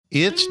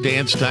It's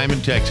Dance Time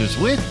in Texas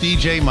with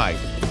DJ Mike,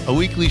 a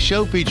weekly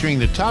show featuring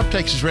the top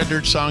Texas Red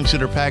Dirt songs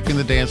that are packing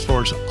the dance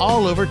floors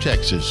all over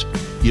Texas.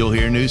 You'll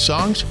hear new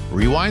songs,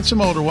 rewind some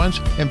older ones,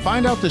 and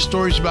find out the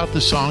stories about the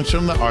songs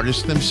from the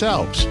artists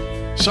themselves.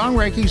 Song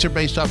rankings are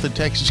based off the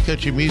Texas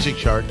Country Music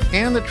Chart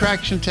and the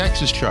Traction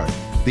Texas Chart,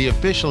 the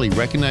officially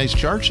recognized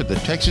charts of the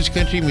Texas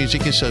Country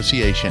Music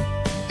Association.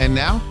 And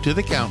now to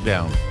the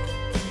countdown.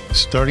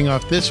 Starting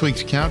off this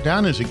week's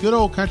countdown is a good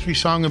old country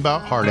song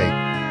about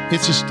heartache.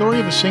 It's a story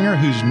of a singer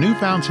whose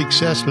newfound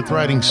success with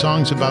writing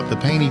songs about the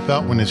pain he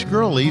felt when his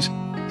girl leaves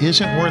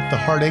isn't worth the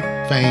heartache,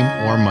 fame,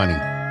 or money.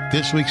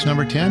 This week's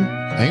number 10,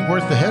 Ain't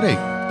Worth the Headache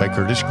by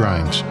Curtis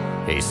Grimes.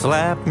 He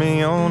slapped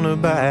me on the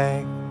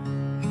back,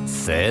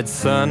 said,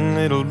 son,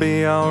 it'll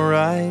be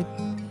alright.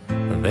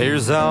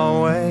 There's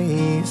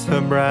always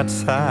a bright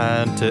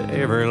side to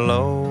every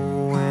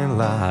low in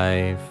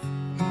life.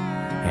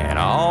 And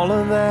all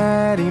of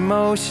that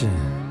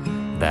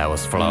emotion that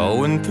was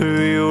flowing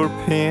through your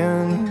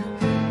pen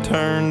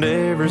turned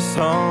every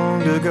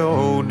song to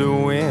gold to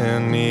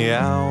win the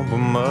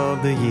album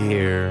of the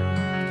year.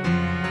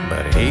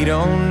 But he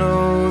don't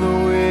know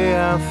the way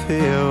I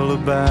feel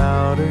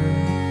about her,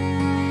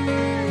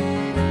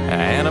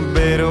 and I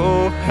bet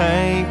old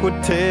Hank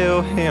would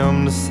tell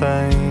him the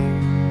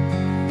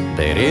same,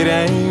 that it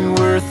ain't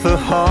worth the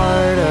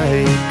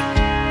heartache,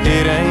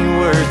 it ain't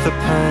worth the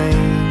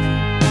pain,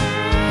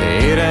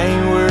 it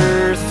ain't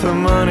worth the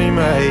money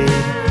made,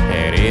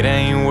 and it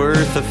ain't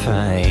worth the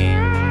fame.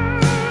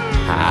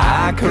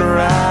 I could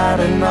write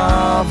a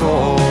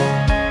novel,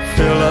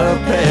 fill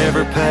up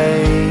every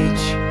page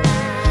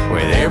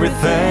with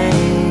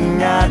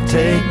everything I'd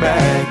take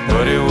back,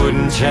 but it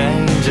wouldn't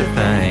change a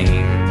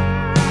thing.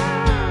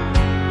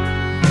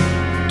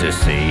 To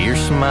see your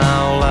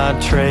smile,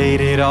 I'd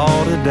trade it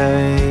all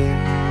today,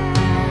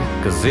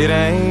 'cause it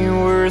ain't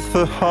worth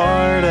the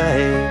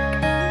heartache.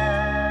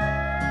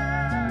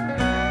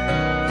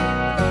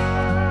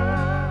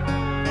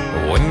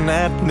 When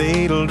that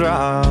needle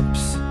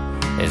drops,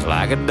 it's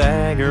like a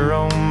dagger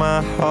on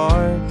my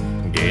heart,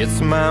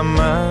 gets my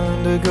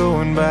mind to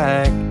going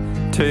back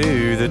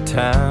to the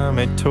time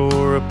it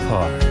tore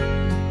apart.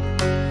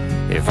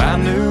 If I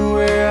knew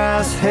where I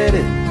was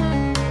headed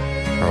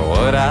or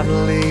what I'd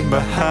leave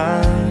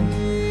behind,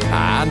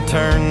 I'd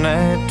turn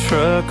that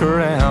truck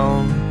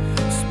around,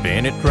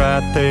 spin it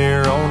right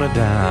there on a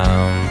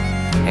dime,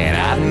 and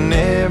I'd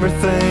never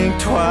think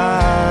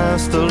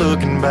twice to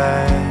looking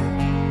back.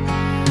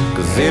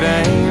 'Cause it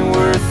ain't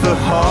worth the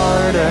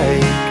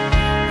heartache,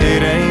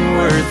 it ain't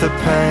worth the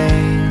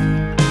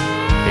pain,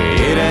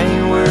 it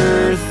ain't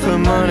worth the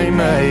money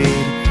made,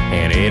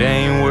 and it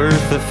ain't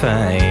worth the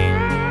fame.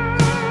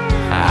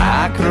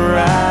 I could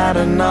write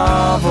a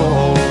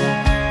novel,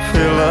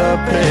 fill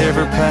up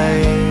every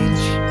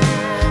page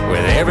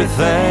with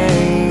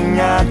everything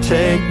I'd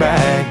take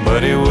back,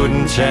 but it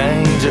wouldn't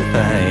change a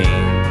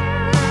thing.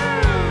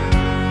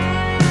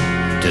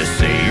 To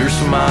see your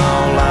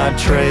smile, I'd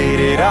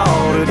trade it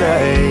all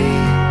today,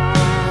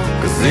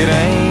 'cause it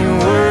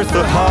ain't worth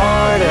the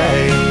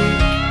heartache.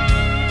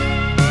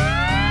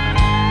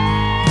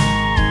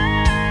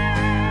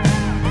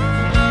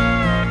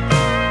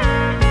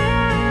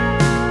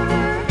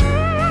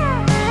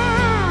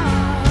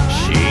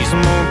 She's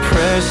more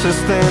precious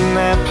than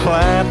that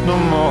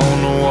platinum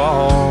on the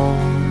wall,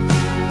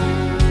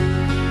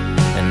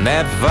 and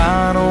that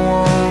vinyl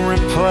won't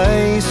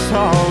replace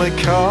all it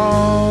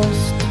costs.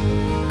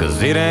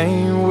 'Cause it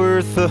ain't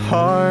worth the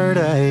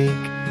heartache,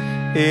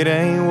 it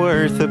ain't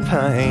worth the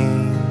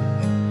pain,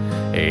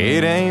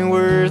 it ain't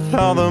worth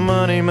all the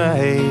money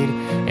made,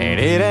 and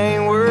it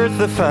ain't worth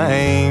the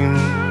fame.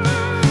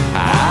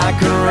 I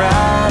could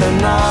write a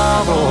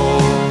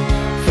novel,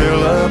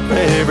 fill up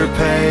every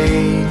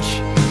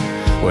page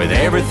with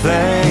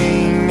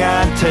everything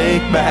I'd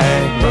take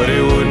back, but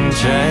it wouldn't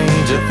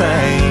change a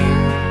thing.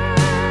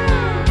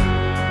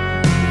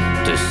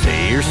 To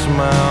see your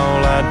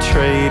smile, I'd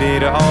trade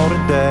it all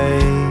today.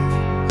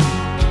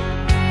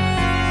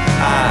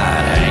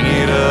 I'd hang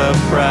it up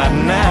right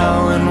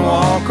now and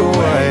walk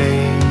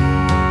away,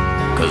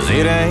 'cause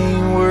it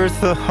ain't worth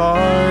the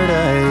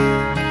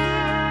heartache.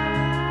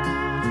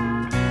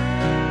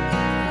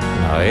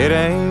 No, it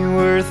ain't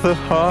worth the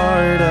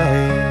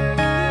heartache.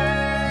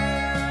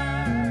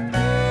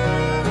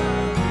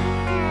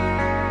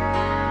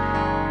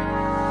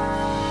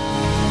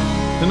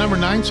 The number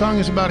 9 song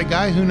is about a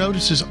guy who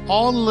notices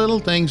all the little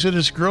things that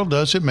his girl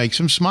does that makes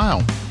him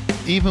smile.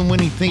 Even when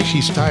he thinks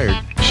she's tired,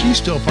 she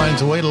still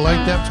finds a way to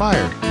light that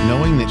fire,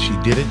 knowing that she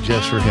did it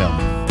just for him.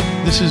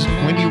 This is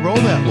When You Roll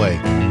That Way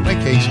by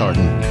Case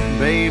Harden.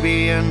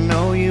 Baby, I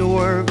know you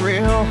work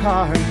real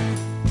hard,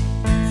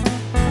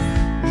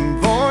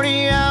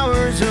 40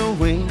 hours a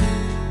week.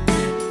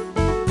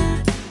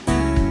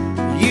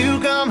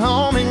 You come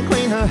home and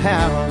clean the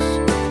house,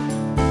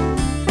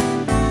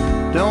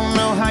 don't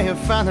know how you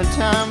find the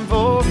time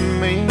for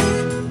me.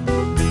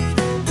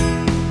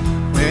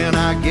 When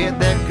I get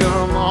that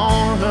come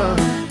on up,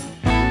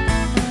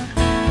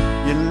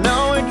 you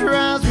know it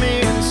drives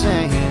me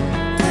insane.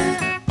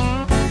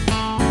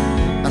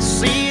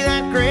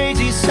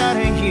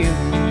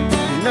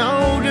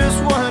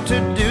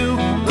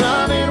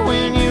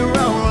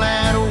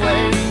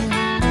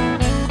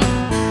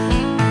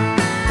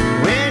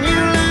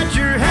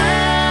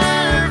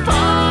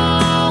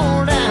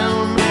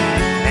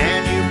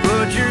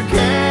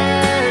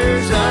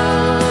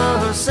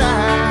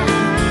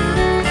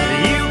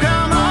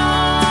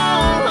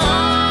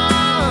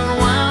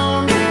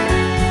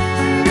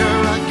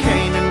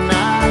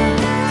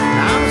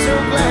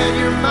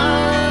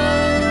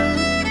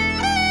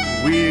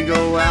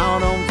 go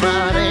out on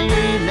Friday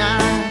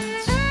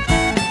nights,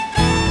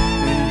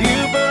 and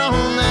you put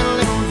on that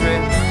little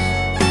dress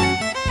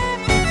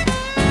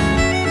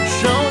that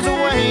shows the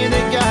way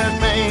that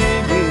God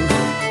made you.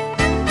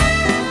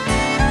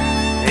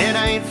 It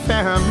ain't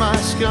fair, I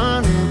must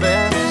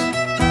confess,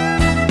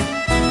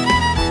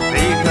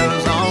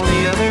 because all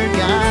the other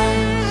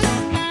guys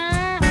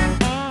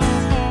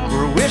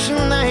were wishing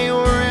they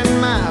were in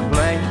my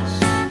place.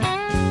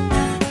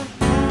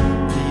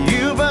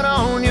 You put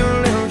on your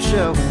little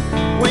show,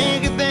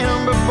 wink at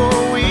them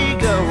before we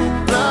go.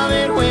 Love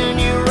it when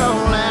you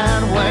roll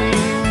that way.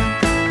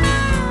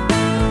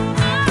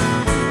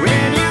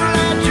 When you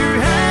let your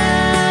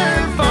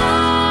hair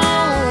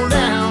fall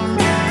down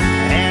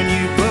and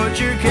you put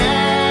your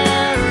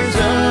cares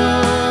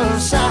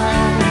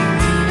aside,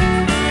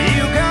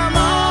 you come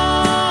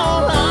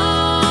all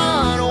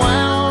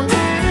unwound.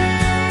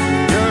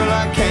 Girl, I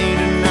can't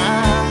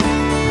deny,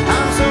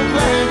 I'm so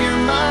glad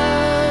you're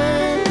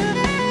mine.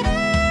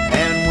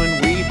 And when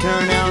we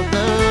turn out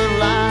the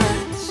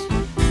lights,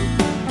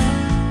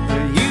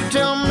 you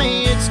tell me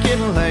it's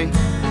getting late.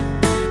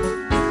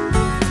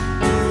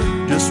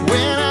 Just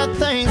when I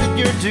think that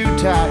you're too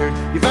tired,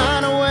 you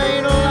find a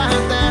way to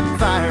light that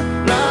fire.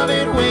 Love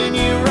it when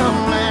you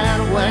roll that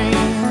way.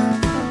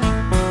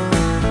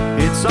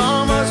 It's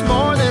almost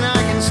more than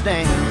I can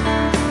stand.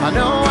 I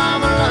know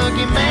I'm a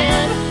lucky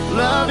man.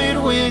 Love it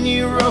when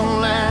you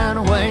roll that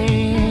way.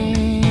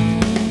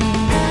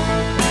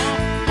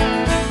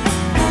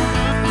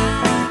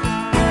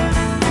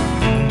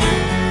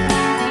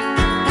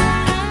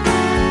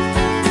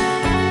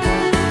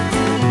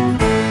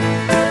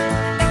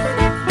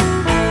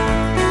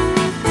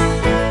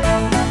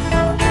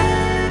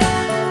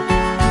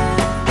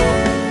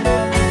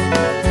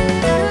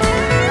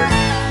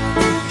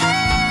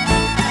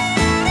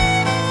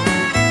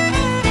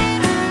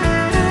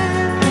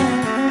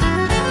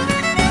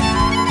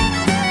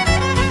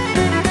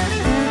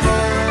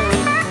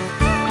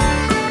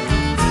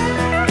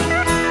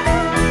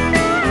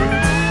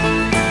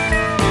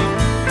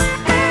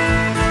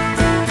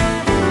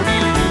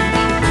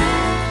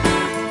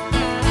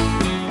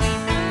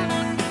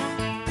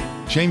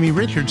 Jamie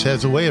Richards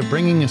has a way of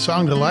bringing a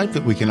song to life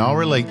that we can all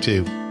relate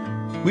to.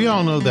 We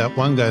all know that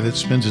one guy that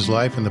spends his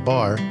life in the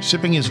bar,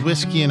 sipping his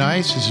whiskey and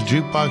ice as the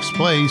jukebox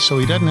plays so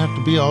he doesn't have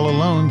to be all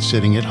alone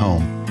sitting at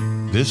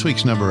home. This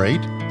week's number 8,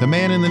 The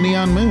Man in the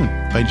Neon Moon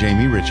by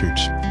Jamie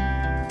Richards.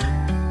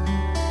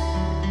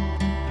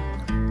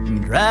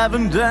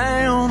 Driving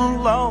down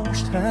a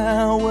lost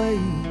highway,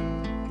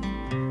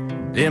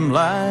 dim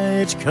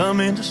lights come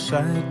into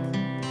sight.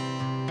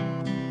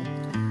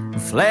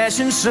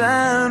 Flashing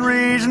sign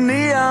reads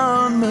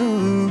neon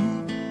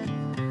moon,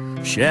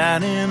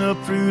 shining up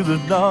through the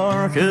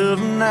dark of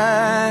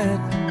night.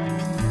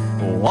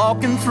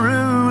 Walking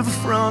through the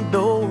front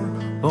door,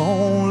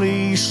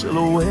 only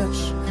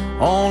silhouettes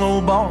on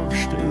old bar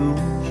stools.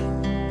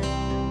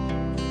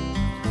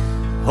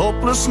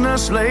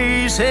 Hopelessness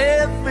lays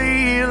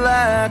heavy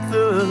like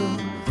the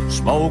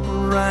smoke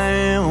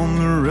around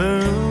the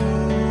room.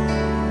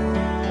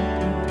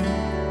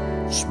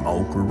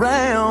 Smoke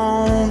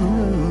around the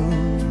room.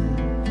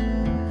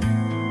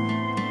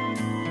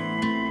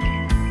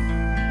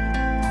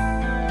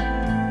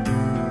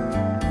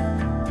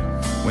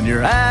 When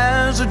your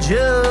eyes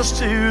adjust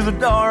to the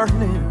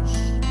darkness,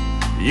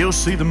 you'll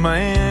see the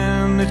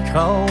man that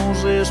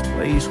calls this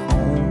place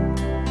home.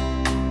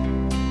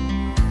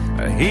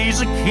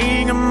 He's a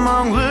king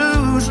among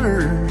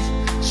losers,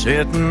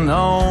 sitting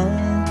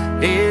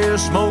on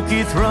his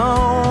smoky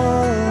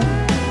throne.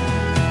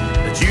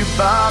 The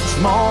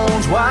jukebox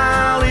moans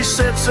while he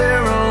sits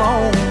there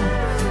alone,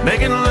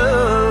 making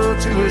love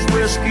to his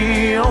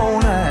whiskey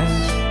on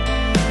ice.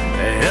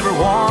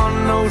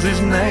 Everyone knows his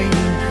name,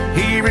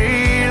 he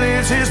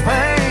relives his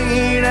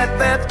pain at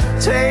that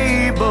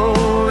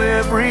table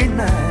every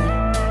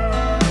night.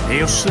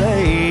 He'll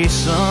say,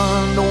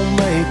 son, don't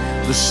make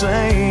the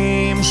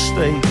same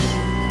mistakes,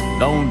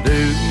 don't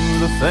do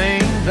the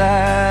things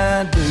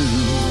I do.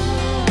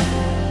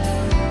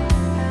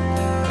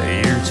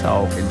 You're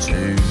talking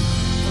to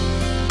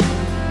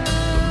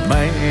the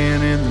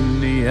man in the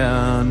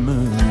neon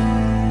moon.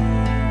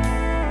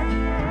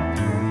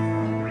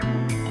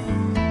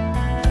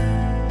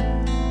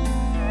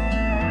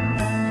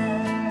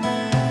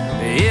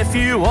 If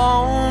you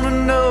want to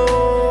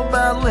know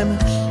about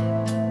limits,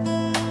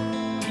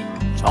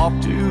 talk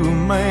to a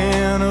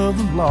man of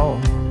the law.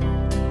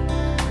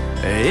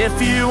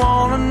 If you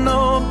want to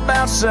know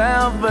about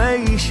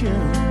salvation,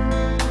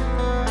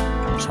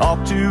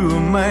 talk to a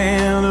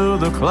man of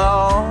the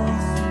cloth.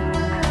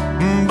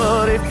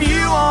 But if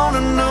you want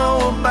to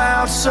know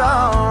about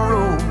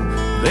sorrow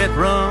that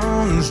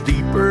runs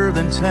deeper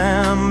than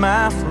time,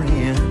 my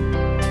friend,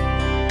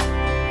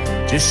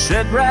 just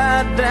sit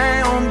right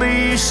down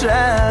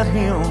beside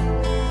him.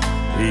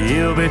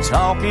 He'll be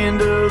talking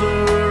to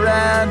the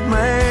right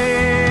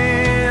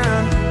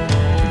man.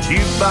 The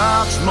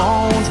jukebox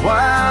moans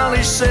while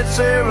he sits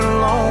there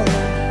alone,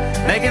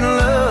 making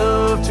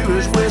love to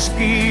his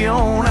whiskey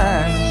on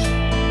ice.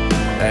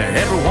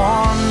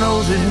 Everyone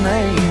knows his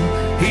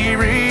name. He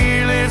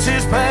relieves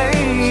his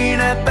pain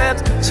at that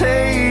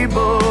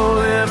table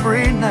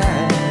every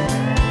night.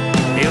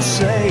 He'll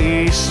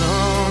say,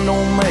 son,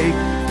 don't make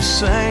the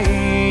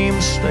same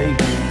mistake.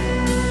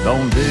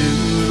 Don't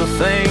do the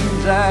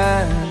things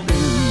I do.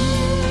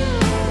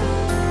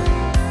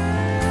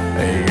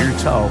 Hey, you're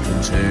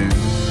talking to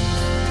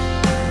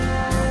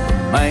the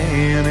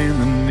man in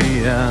the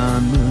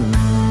neon moon.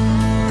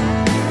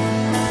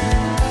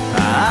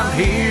 I'm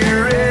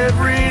here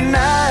every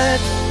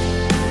night,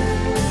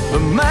 the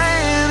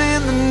man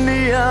in the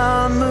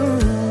neon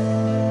moon.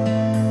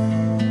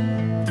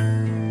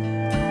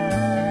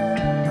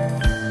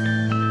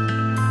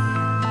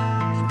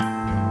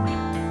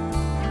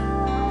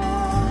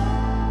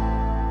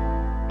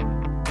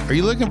 Are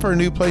you looking for a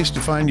new place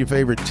to find your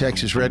favorite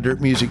Texas Red Dirt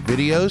music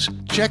videos?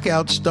 Check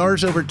out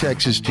Stars Over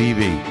Texas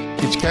TV.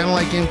 It's kind of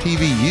like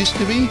MTV used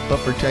to be, but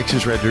for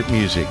Texas Red Dirt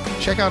music.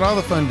 Check out all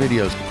the fun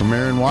videos from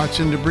Aaron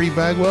Watson to Bree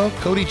Bagwell,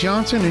 Cody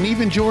Johnson, and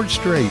even George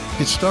Strait.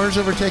 It's Stars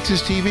Over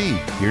Texas TV,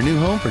 your new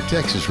home for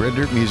Texas Red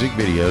Dirt music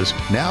videos,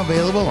 now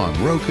available on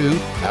Roku,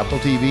 Apple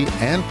TV,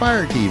 and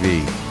Fire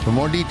TV. For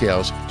more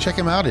details, check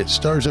them out at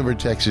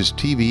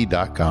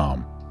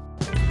starsovertexastv.com.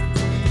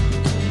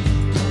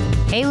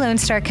 Hey, Lone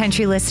Star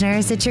Country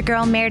listeners, it's your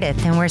girl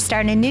Meredith, and we're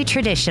starting a new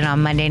tradition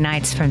on Monday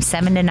nights from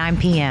 7 to 9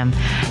 p.m.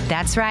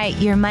 That's right,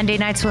 your Monday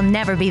nights will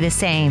never be the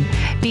same.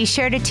 Be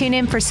sure to tune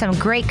in for some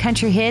great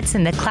country hits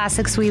and the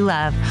classics we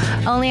love,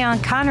 only on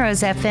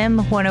Conroe's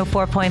FM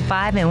 104.5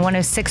 and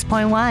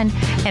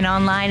 106.1, and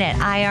online at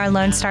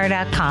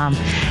irlonestar.com.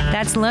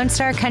 That's Lone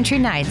Star Country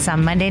Nights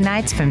on Monday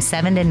nights from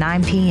 7 to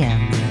 9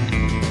 p.m.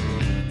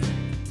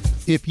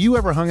 If you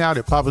ever hung out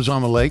at Papa's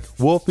on the Lake,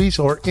 Wolfie's,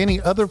 or any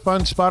other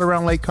fun spot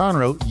around Lake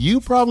Conroe, you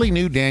probably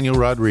knew Daniel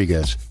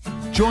Rodriguez.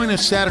 Join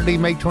us Saturday,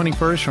 May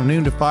 21st from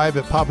noon to 5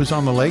 at Papa's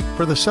on the Lake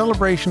for the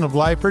celebration of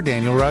life for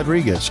Daniel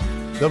Rodriguez.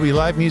 There'll be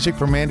live music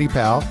from Mandy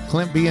Powell,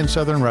 Clint B. and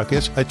Southern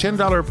Ruckus, a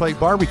 $10 a plate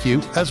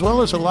barbecue, as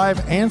well as a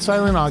live and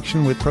silent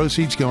auction with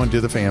proceeds going to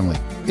the family.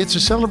 It's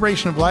a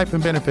celebration of life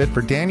and benefit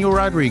for Daniel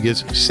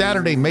Rodriguez,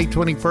 Saturday, May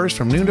 21st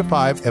from noon to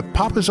 5 at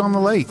Papa's on the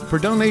Lake. For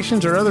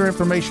donations or other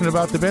information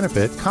about the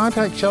benefit,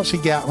 contact Chelsea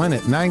Gatlin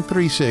at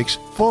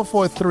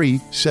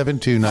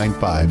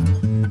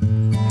 936-443-7295.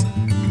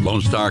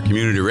 Lone Star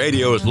Community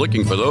Radio is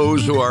looking for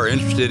those who are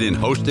interested in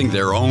hosting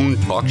their own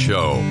talk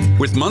show,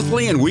 with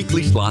monthly and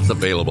weekly slots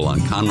available on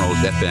Conroe's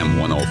FM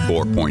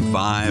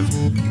 104.5,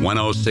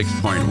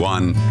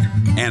 106.1,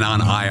 and on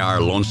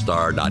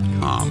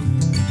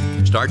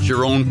irlonestar.com. Start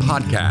your own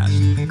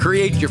podcast,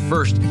 create your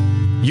first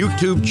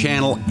YouTube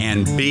channel,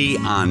 and be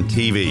on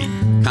TV.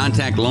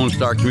 Contact Lone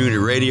Star Community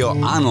Radio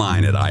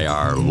online at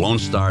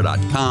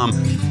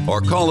irlonestar.com or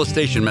call the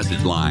station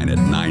message line at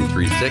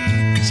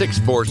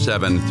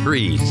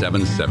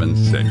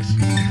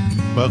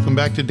 936-647-3776. Welcome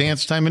back to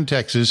Dance Time in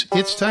Texas.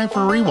 It's time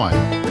for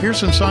Rewind. Here's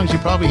some songs you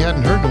probably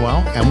hadn't heard in a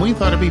while, and we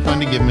thought it'd be fun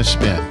to give them a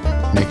spin.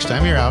 Next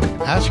time you're out,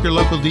 ask your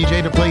local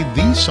DJ to play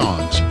these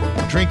songs.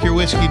 Drink Your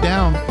Whiskey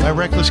Down by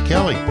Reckless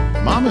Kelly,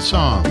 Mama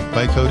Song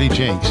by Cody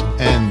Jinks,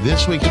 and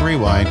this week's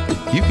Rewind,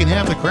 You Can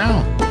Have the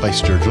Crown by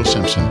Sturgill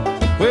Simpson.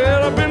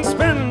 Well, I've been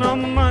spending all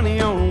my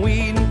money on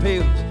weed and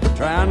pills,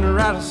 trying to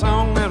write a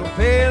song that'll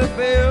pay the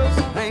bills.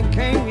 Ain't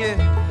came yet,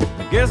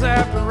 I guess I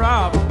have to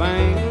rob a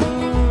bank.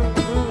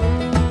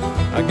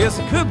 I guess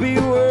it could be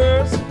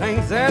worse, it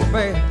ain't that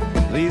bad.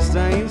 At least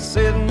I ain't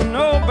sitting in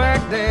no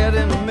Baghdad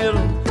in the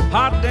middle,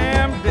 hot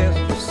damn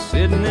desert, just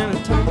sitting in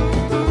a tank.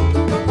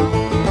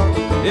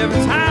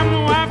 Every time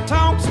my wife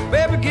talks,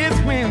 baby gets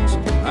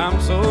mentioned. I'm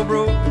so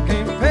broke, I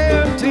can't pay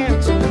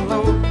attention,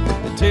 Lord.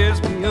 It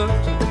tears me up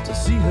to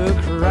see her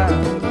cry.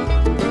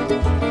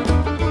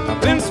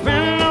 I've been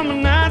spending all my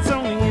nights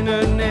on the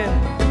internet,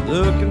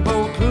 looking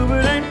for a clue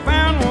but ain't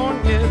found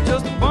one yet.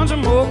 Just a bunch of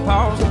more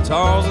paws and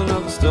tars and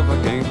other stuff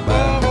I can't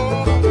buy.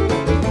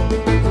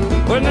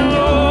 But now,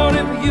 Lord,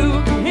 if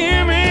you can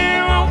hear me,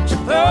 won't you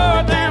throw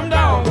a damn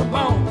dog a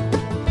bone?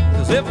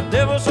 'Cause if the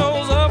devil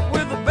shows up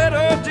with a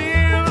better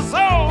deal, the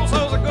soul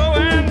souls are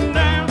going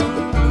down.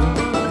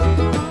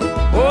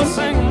 Oh,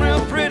 sing 'em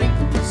real pretty,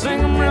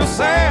 sing 'em real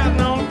sad,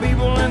 and all the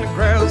people in the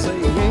crowd say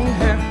you ain't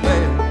half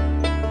bad.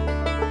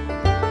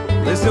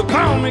 They still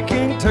call me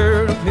King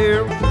Turd up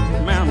here with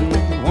the mountain.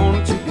 If you want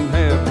it, you can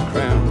have the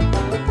crown.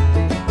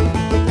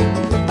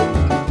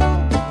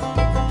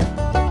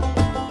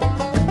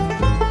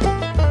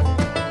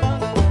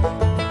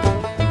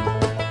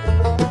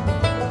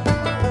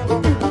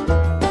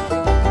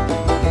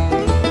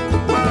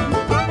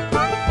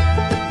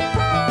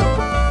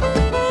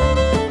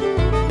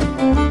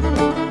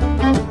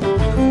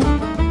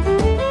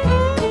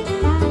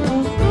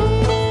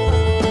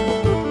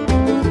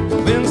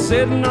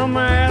 Sitting on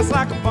my ass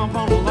like a bump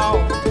on a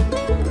log,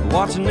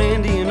 watching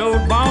Andy and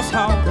old Boss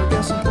Hog. I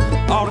guess I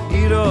ought to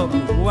get up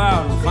and go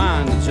out and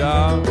find a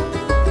job.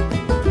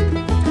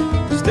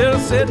 Instead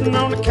of sitting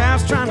on the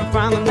couch trying to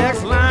find the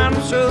next line,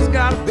 I'm sure there's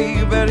gotta be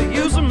a better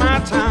use of my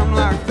time,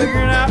 like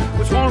figuring out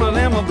which one of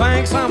them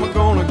banks I'm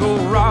gonna go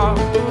rob.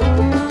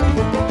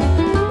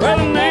 Well,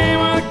 the name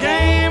of the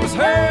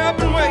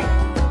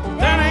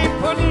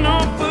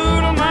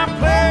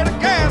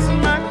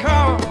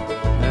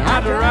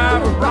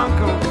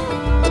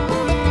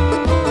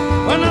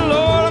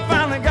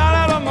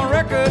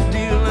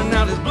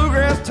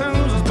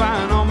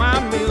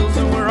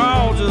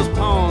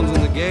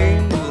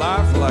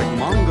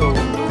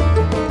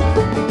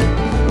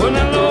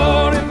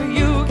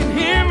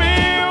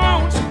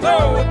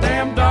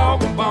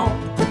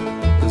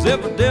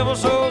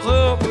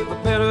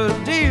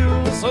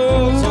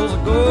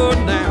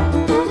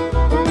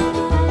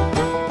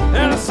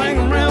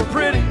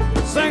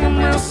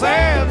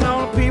sad, and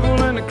all the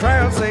people in the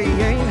crowd say he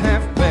ain't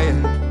half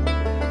bad.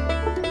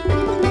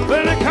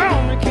 But they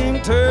call me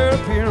King Tut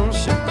up here on the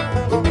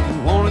show. If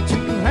you wanted to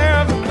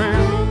have the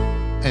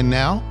crown. And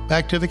now,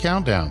 back to the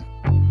countdown.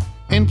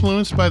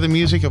 Influenced by the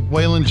music of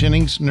Waylon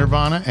Jennings,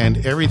 Nirvana,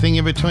 and everything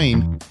in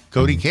between,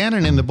 Cody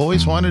Cannon and the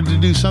boys wanted to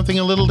do something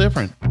a little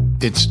different.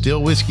 It's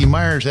still Whiskey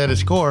Myers at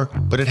its core,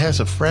 but it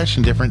has a fresh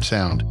and different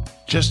sound.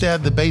 Just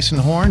add the bass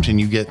and horns and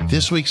you get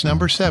this week's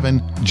number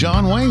 7,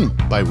 John Wayne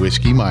by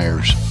Whiskey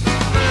Myers.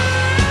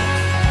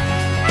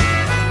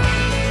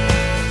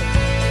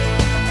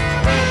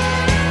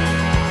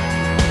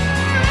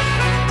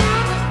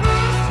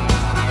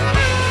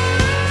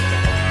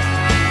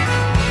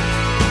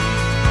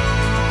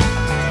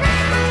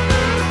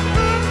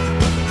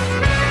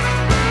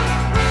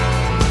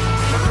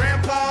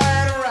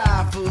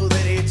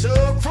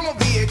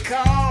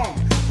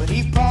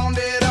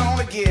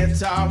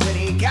 When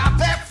he got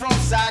back from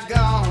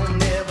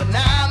Saigon, every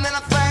now and then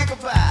I think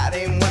about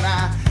him when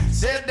I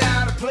sit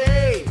down to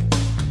play.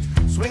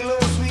 Swing low,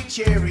 sweet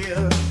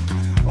chariot,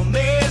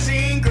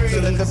 amazing grace.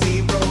 So let the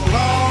beat roll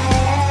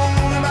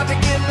on, about to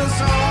get in the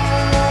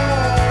zone.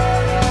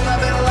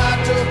 I've been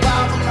locked up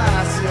all for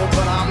myself,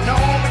 but I'm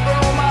known to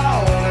grow my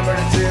own and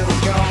burn it till it's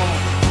gone.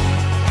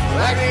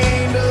 Like there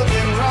ain't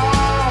nothing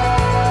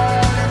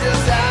wrong, I'm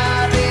just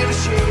out in the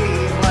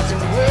shade, watching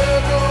the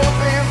world go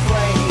up in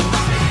flames.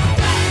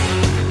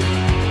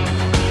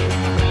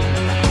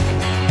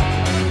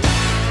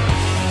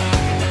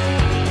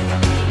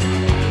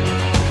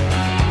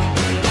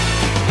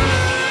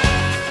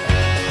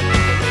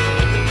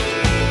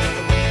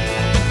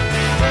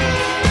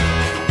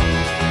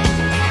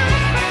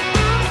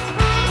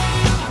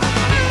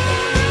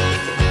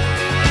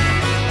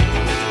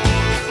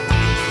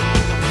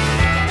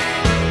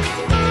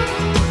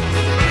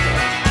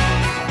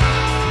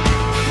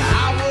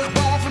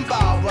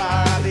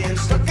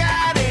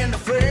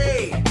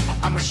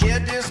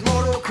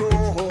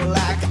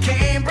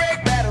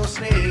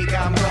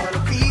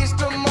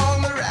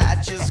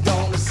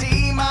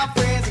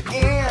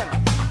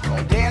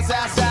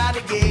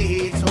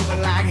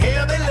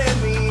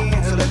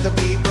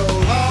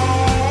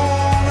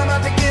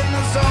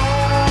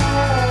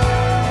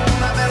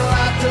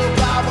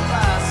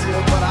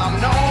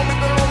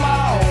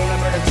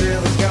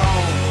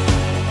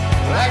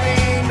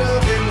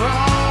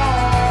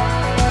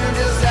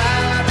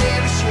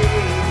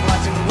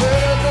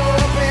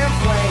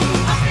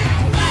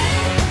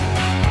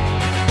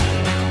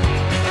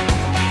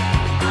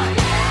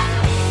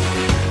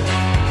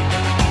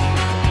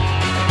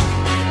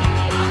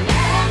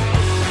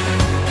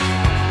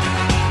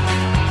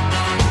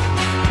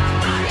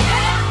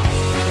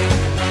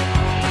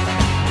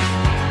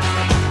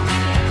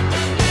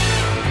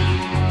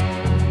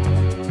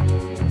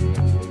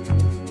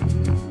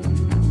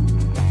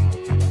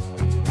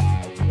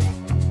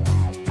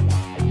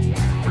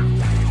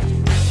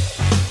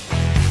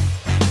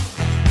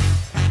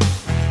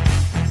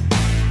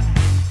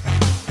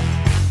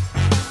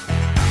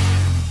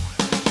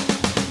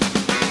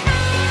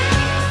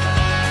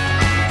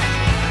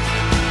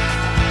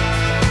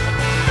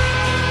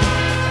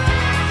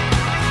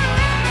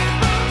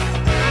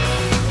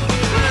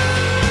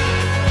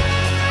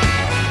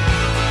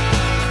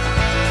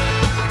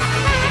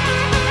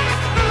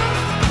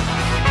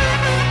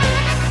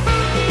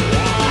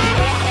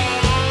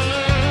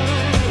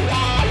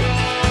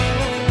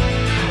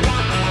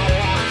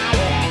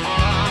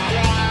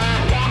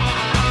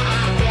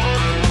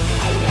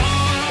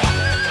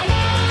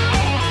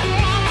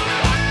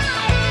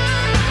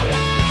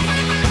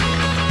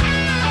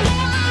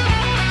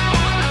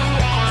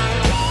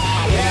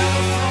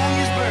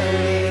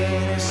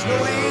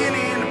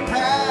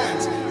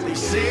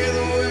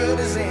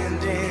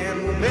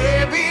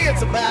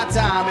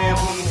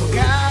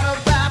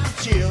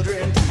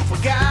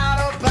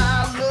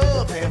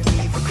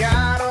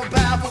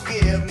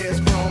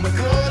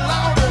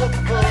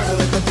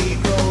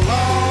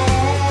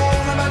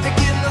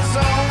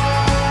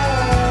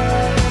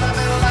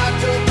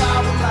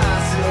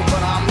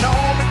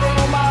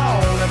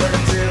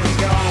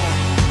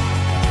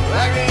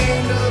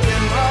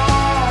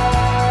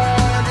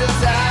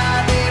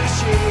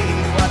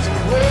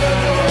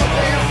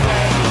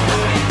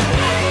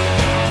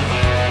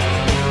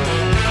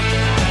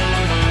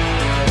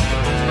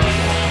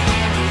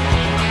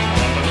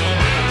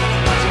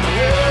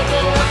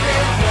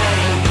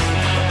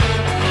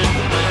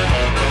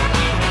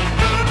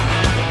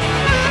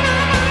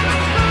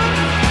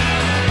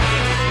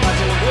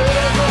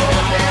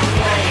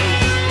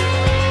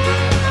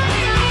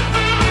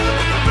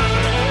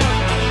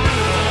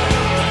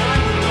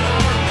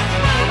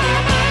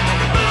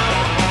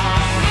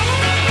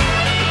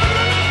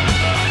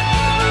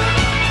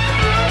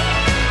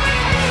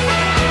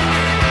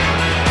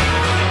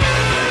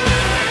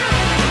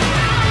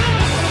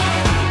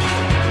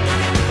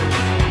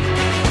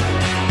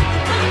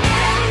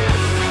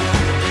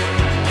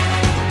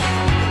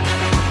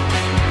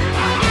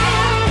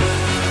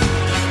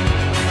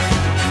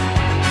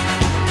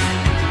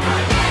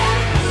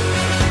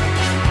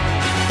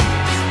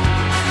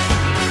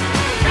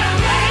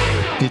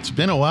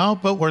 Been a while,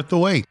 but worth the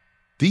wait.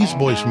 These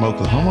boys from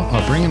Oklahoma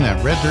are bringing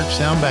that red dirt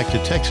sound back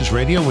to Texas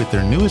radio with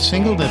their newest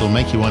single that'll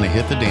make you want to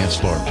hit the dance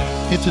floor.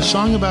 It's a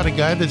song about a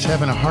guy that's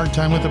having a hard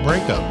time with a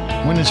breakup.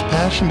 When his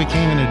passion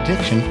became an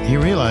addiction, he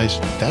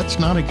realized that's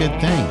not a good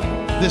thing.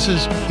 This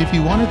is If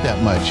You Want It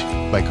That Much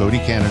by Cody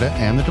Canada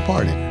and The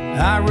Departed.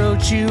 I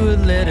wrote you a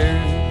letter,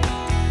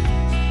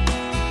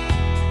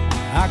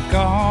 I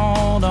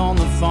called on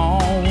the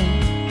phone,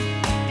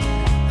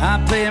 I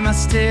played my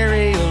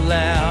stereo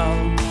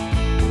loud,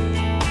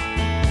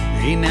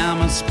 hey now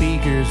my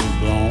speakers are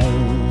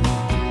blown,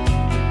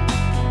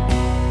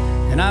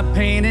 and I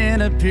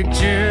painted a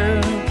picture,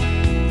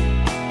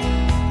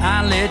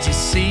 I let you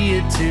see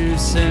it too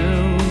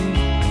soon,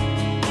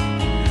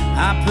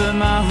 I put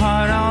my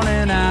heart on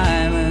an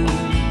island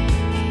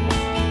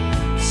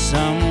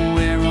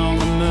somewhere on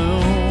the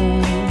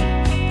moon,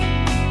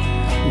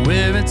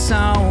 where it's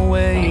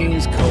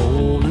always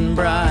cold and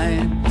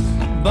bright,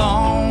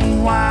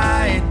 bone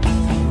white,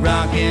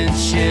 rocket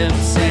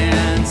ships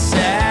and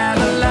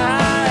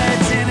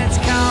satellites, and it's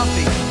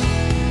coffee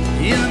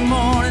in the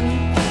morning,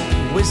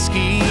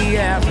 whiskey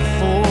after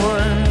 4.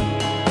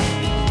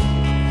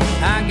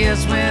 I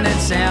guess when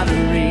it's out of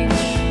reach,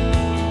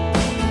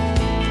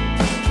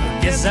 I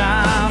guess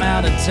I'm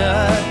out of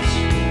touch,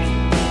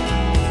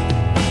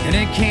 and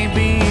it can't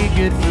be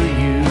good for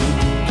you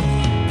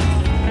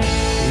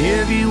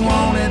if you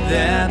want it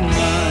that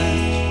much.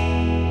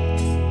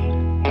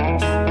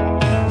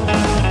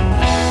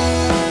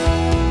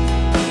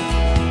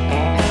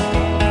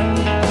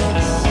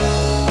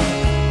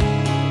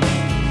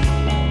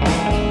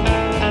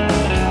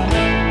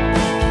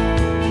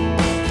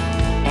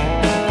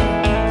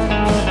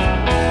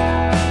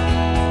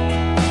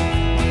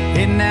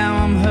 And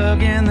now I'm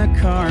hugging the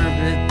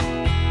carpet,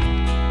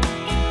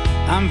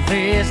 I'm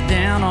face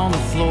down on the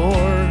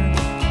floor,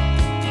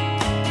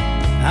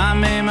 I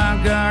made my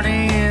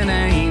guardian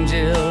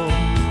angel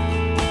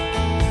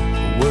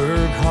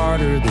work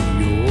harder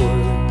than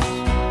yours.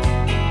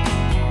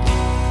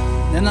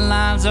 And the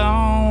lines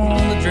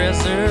on the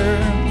dresser,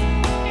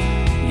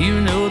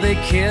 you know they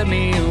kept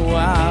me a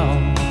while,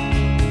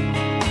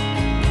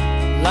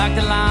 like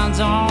the lines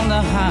on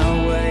the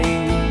highway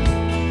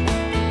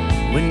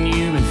when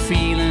you've been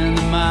feeling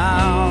the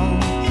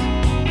miles,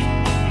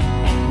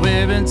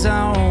 where it's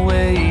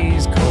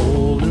always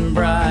cold and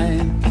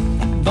bright,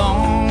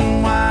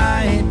 bone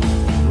white,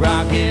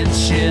 rocket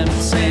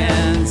ships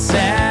and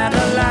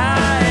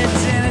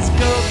satellites, and it's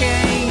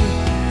cocaine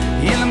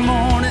in the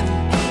morning,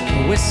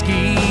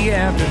 whiskey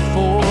after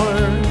 4.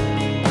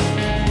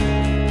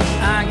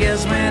 I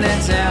guess when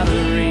it's out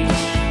of reach,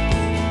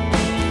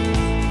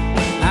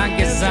 I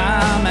guess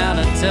I'm out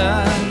of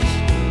touch,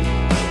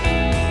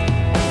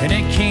 and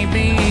it can't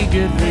be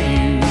good for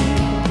you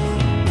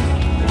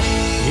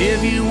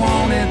if you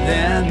want it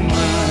that much.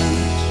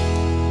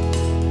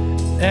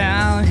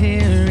 Out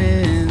here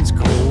it's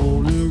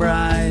cold and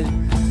bright,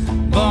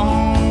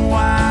 bone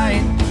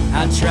white,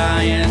 I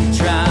try and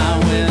try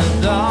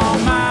with all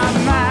my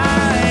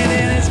might,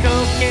 and it's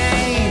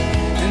cocaine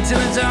until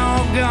it's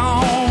all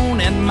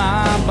gone and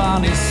my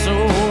body's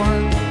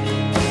sore.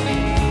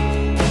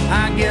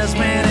 I guess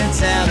when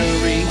it's out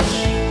of reach,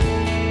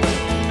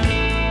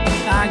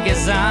 I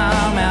guess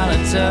I'm out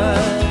of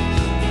touch,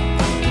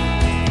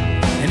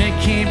 and it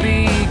can't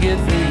be good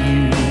for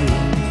you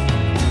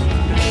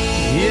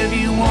if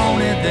you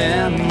want it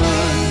that much.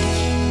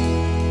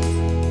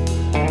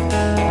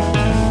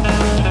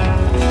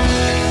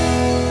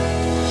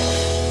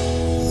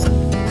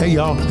 Hey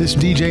y'all, this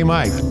is DJ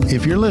Mike.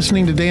 If you're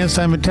listening to Dance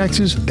Time in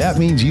Texas, that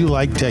means you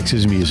like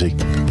Texas music.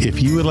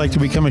 If you would like to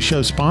become a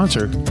show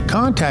sponsor,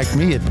 contact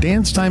me at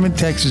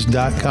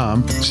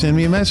dancetimeintexas.com. Send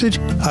me a message,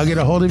 I'll get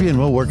a hold of you and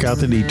we'll work out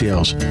the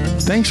details.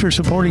 Thanks for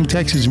supporting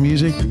Texas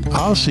music.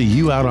 I'll see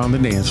you out on the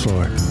dance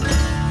floor.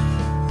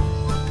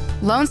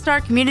 Lone Star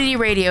Community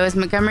Radio is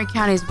Montgomery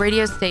County's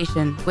radio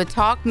station with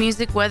talk,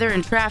 music, weather,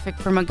 and traffic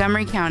for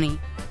Montgomery County.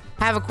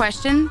 Have a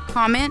question,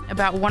 comment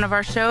about one of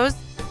our shows?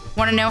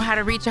 Want to know how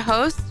to reach a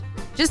host?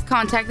 Just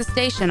contact the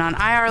station on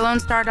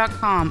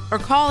irlonestar.com or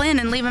call in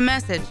and leave a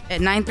message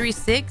at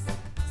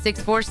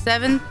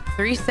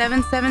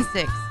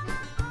 936-647-3776.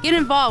 Get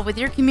involved with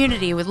your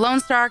community with Lone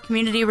Star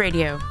Community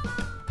Radio.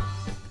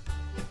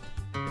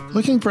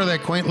 Looking for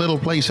that quaint little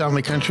place out in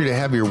the country to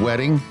have your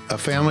wedding, a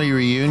family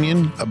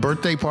reunion, a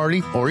birthday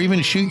party, or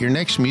even shoot your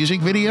next music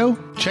video?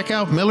 Check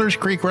out Miller's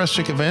Creek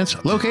Rustic Events,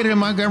 located in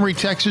Montgomery,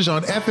 Texas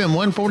on FM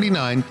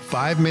 149,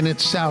 5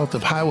 minutes south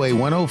of Highway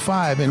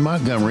 105 in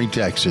Montgomery,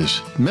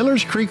 Texas.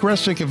 Miller's Creek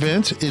Rustic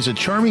Events is a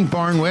charming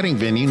barn wedding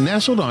venue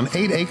nestled on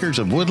 8 acres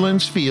of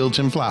woodlands, fields,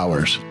 and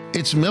flowers.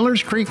 It's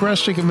Miller's Creek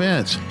Rustic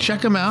Events. Check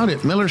them out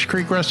at Miller's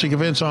Creek Rustic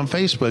Events on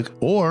Facebook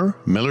or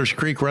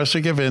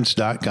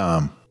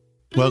millerscreekrusticevents.com.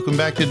 Welcome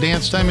back to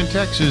Dance Time in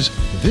Texas.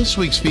 This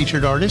week's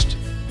featured artist,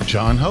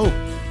 John Hope.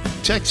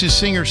 Texas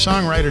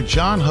singer-songwriter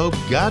John Hope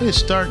got his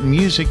start in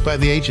music by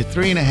the age of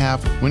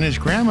 3.5 when his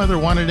grandmother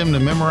wanted him to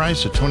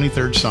memorize the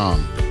 23rd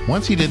song.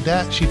 Once he did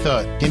that, she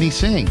thought, can he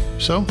sing?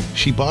 So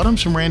she bought him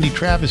some Randy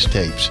Travis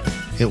tapes.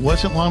 it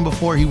wasn't long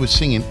before he was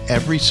singing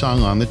every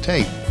song on the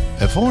tape.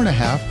 At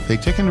 4½, they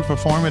took him to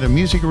perform at a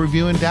music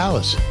review in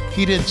Dallas.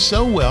 He did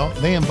so well,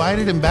 they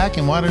invited him back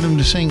and wanted him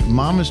to sing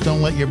Mamas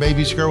Don't Let Your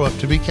Babies Grow Up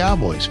to Be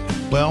Cowboys.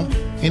 Well,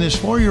 in his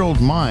 4-year-old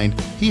mind,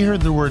 he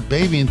heard the word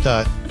baby and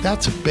thought,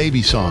 that's a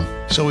baby song,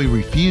 so he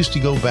refused to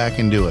go back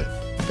and do it.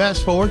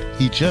 Fast forward,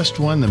 he just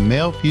won the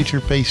Male Future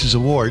Faces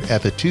Award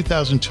at the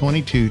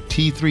 2022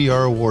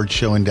 T3R Awards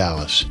show in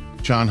Dallas.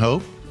 John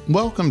Hope,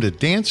 welcome to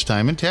Dance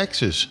Time in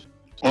Texas.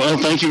 Well,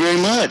 thank you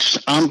very much.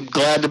 I'm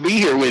glad to be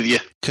here with you.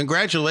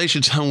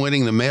 Congratulations on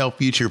winning the Male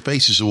Future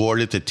Faces Award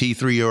at the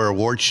T3R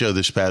Awards show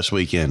this past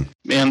weekend.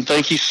 Man,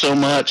 thank you so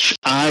much.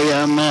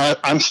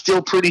 I'm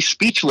still pretty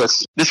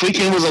speechless. This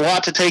weekend was a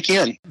lot to take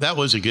in. That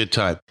was a good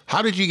time.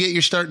 How did you get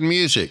your start in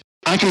music?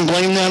 I can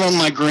blame that on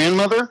my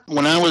grandmother.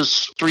 When I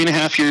was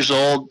 3.5 years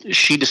old,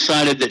 she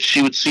decided that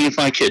she would see if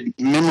I could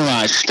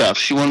memorize stuff.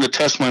 She wanted to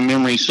test my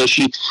memory, so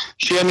she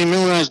had me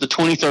memorize the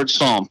 23rd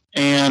Psalm.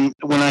 And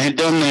when I had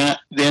done that,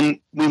 then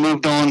we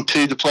moved on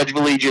to the Pledge of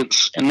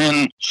Allegiance. And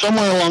then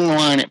somewhere along the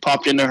line, it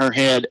popped into her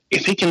head,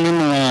 if he can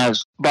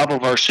memorize Bible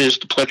verses,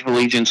 the Pledge of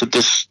Allegiance at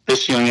this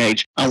young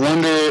age, I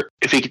wonder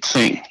if he could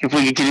sing, if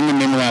we could get him to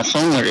memorize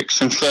song lyrics.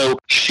 And so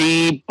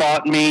she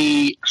bought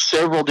me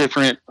several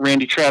different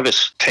Randy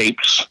Travis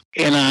tapes,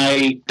 and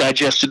I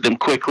digested them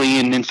quickly.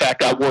 And in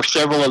fact, I wore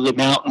several of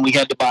them out, and we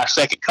had to buy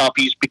second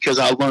copies because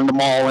I learned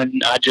them all,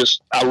 and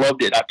I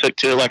loved it. I took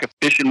to it like a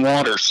fish in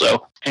water.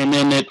 So, and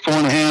then at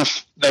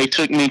 4½, they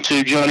took me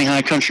to Johnny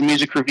High Country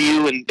Music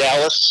Review in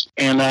Dallas,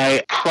 and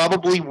I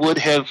probably would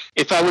have,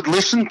 if I would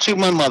listen to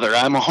my mother,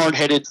 I'm a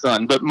hard-headed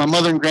son, but my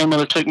mother and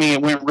grandmother took me,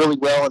 it went really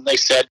well, and they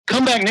said,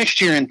 come back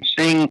next year and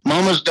sing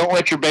Mamas Don't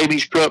Let Your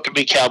Babies Grow Up to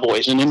Be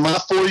Cowboys. And in my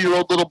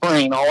 4-year-old little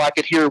brain, all I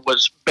could hear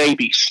was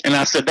babies. And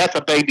I said, that's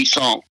a baby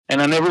song.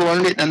 And I never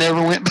learned it, and I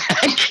never went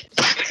back.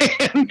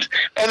 and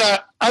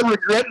I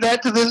regret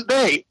that to this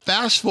day.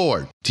 Fast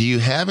forward, do you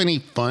have any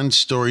fun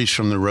stories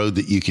from the road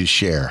that you can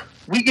share?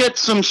 We get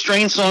some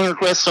strange song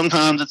requests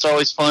sometimes. It's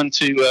always fun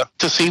to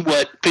see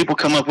what people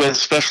come up with,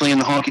 especially in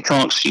the honky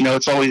tonks. You know,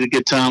 it's always a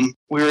good time.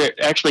 We were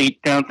actually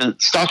down at the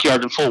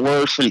Stockyard in Fort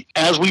Worth, and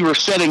as we were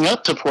setting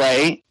up to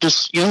play,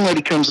 this young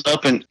lady comes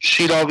up, and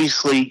she'd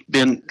obviously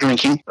been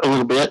drinking a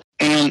little bit,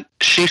 and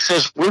she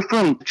says, we're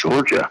from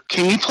Georgia.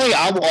 Can you play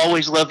I Will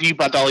Always Love You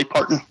by Dolly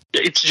Parton?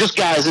 It's just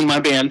guys in my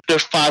band.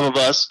 There's 5 of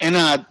us. And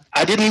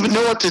I didn't even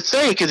know what to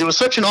say because it was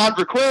such an odd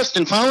request.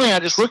 And finally, I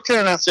just looked at her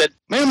and I said,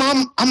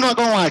 ma'am, I'm not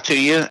going to lie to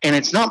you. And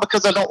it's not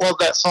because I don't love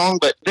that song,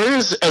 but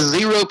there's a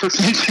 0%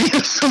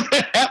 chance of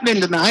that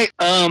happening tonight.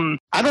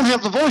 I don't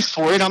have the voice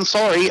for it. I'm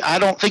sorry. I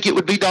don't think it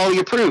would be Dolly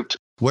approved.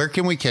 Where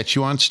can we catch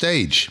you on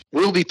stage?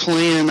 We'll be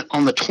playing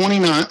on the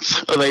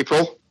 29th of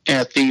April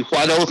at the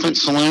White Elephant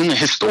Saloon, the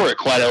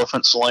historic White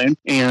Elephant Saloon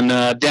in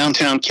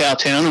downtown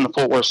Cowtown in the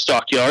Fort Worth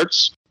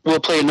Stockyards. We'll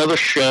play another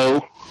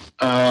show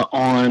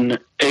on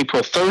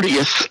April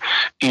 30th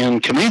in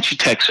Comanche,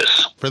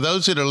 Texas. For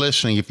those that are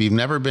listening, if you've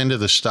never been to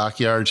the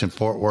Stockyards in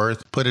Fort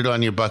Worth, put it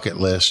on your bucket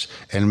list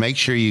and make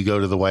sure you go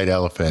to the White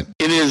Elephant.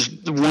 It is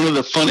one of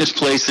the funnest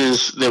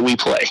places that we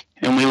play,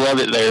 and we love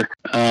it there.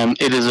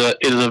 It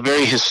is a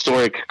very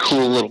historic,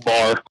 cool little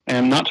bar.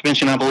 And not to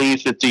mention, I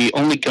believe that the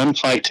only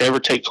gunfight to ever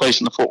take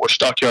place in the Fort Worth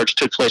Stockyards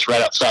took place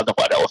right outside the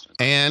White Elephant.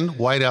 And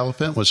White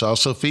Elephant was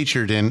also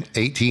featured in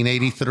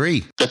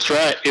 1883. That's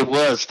right. It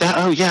was.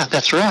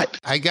 That's right.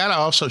 I got to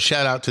also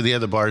shout out to the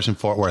other bars in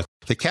Fort Worth.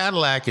 The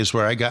Cadillac is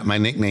where I got my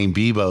nickname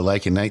Bebo,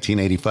 like in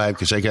 1985,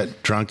 because I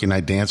got drunk and I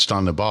danced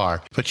on the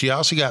bar. But you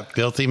also got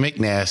Filthy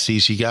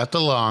McNasties, you got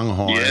the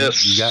Longhorn,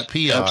 yes, you got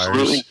PRs.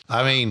 Absolutely.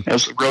 I mean,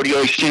 that's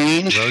Rodeo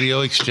Exchange. Rodeo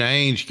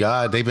Exchange,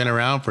 God, they've been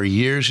around for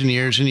years and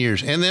years and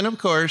years. And then, of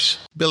course,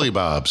 Billy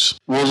Bob's.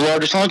 World's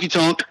largest honky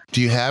tonk.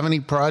 Do you have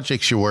any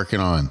projects you're working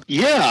on?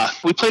 Yeah,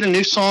 we played a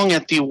new song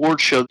at the award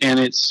show, and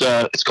it's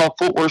called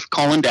Fort Worth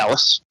Calling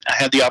Dallas. I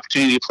had the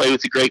opportunity to play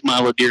with the great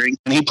Milo Deering,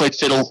 and he played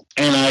fiddle,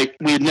 and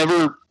we had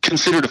never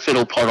considered a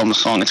fiddle part on the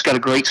song. It's got a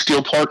great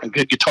steel part and a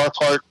good guitar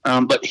part,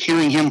 but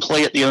hearing him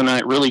play it the other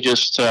night really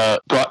just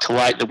brought to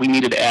light that we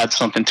needed to add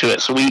something to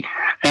it. So we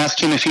asked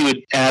him if he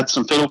would add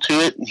some fiddle to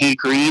it, and he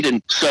agreed.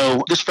 And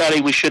so this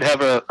Friday we should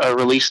have a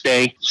release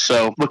day,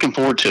 so looking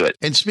forward to it.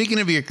 And speaking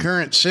of your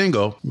current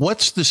single,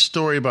 what's the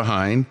story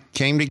behind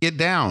Came to Get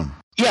Down?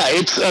 Yeah,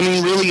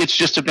 it's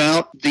just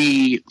about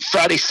the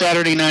Friday,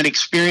 Saturday night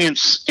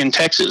experience in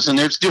Texas. And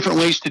there's different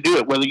ways to do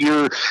it, whether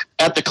you're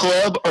at the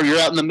club or you're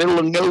out in the middle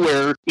of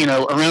nowhere,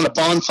 around a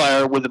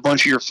bonfire with a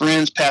bunch of your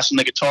friends passing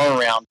the guitar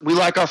around. We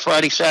like our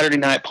Friday, Saturday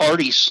night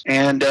parties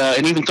and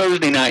even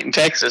Thursday night in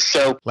Texas.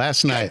 So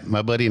last night,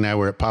 my buddy and I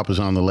were at Papa's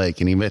on the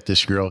Lake, and he met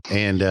this girl.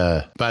 And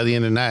by the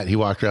end of the night, he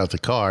walked her out the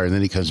car, and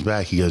then he comes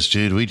back. He goes,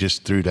 dude, we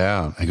just threw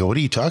down. I go, what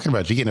are you talking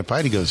about? Did you get in a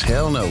fight? He goes,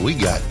 hell no, we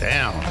got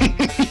down.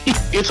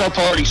 It's our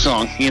party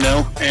song,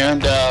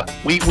 and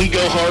we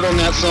go hard on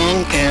that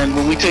song, and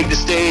when we take the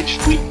stage,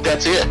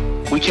 that's it.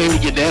 We came to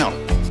get down.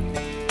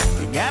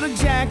 We got a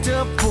jacked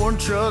up Ford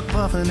truck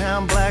puffing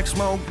out black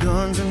smoke,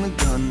 guns in the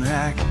gun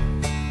rack.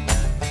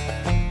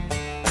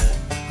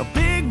 A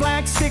big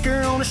black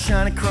sticker on a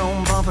shiny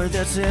chrome bumper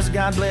that says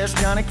God bless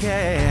Johnny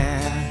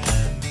Cash.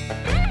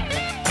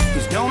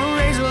 He's gonna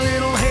raise a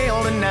little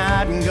hell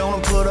tonight and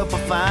gonna put up a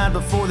fight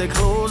before they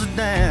close it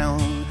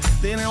down.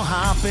 Then he'll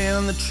hop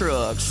in the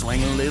truck,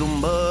 sling a little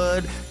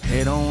mud,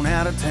 head on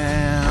out of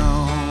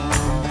town.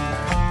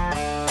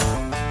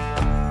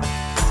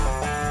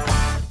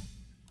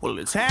 Well,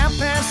 it's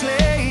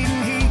 8:30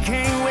 and he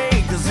can't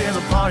wait, 'cause there's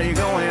a party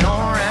going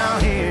on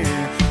around here.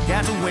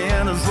 Got the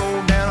windows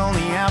rolled down on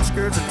the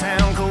outskirts of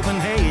town,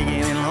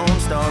 Copenhagen and Lone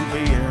Star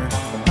Beer.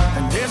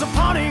 And there's a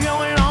party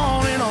going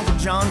on in Uncle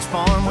John's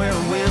farm where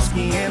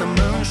whiskey and the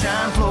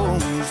moonshine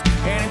flows.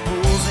 And he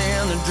pulls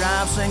in the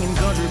drive singing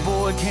Country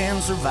Boy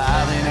Can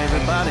Survive, and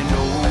everybody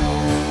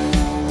knows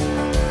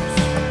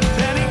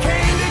that he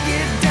came to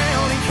get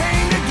down, he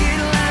came to get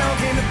loud,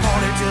 came to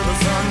party till the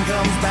sun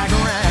comes back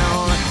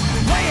around.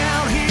 Way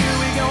out here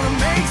we gonna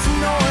make some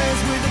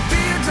noise with the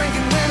beer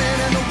drinking women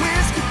and the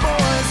whiskey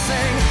boys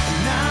sing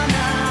na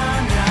na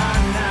na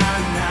na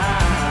na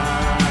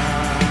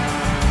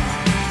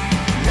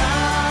na na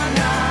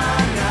na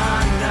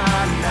na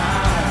na.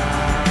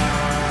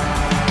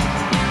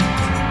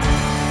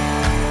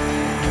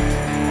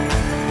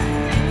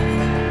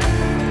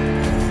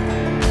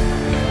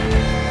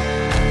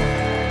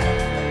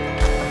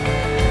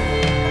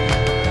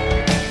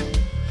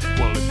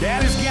 Well, if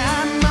daddy's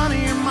got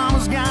money, your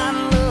mama's got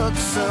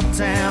looks,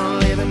 uptown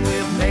living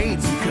with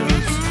maids and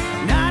cooks.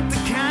 Not the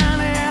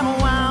kind to have a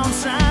wild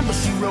side, but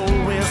she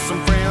rolled with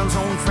some friends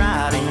on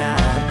Friday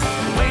night.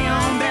 Way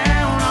on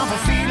down off a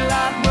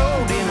feedlot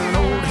road in an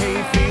old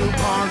hayfield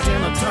parked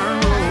in a turn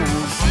road.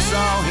 She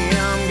saw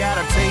him, got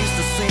a taste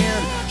of sin,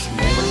 she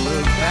never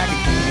looked back again.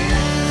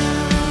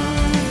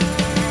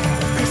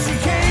 'Cause she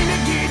came to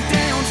get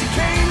down, she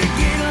came to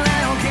get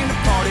loud, came to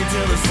party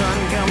till the sun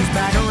comes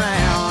back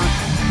around.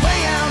 Way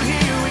out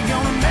here we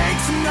gonna make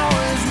some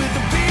noise with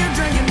the beer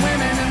drinking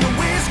women and the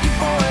whiskey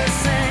boys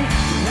sing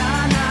na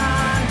na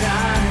na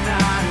na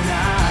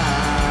na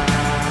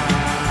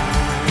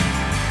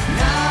na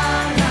na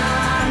na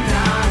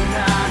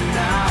na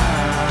na.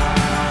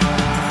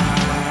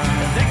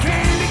 They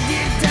came to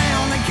get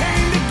down, they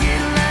came to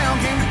get loud,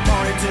 came to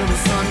party till the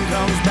sun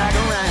comes back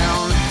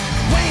around.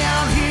 Way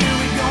out here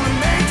we gonna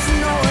make some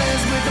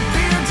noise with the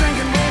beer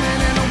drinking women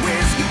and the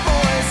whiskey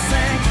boys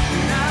sing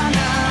na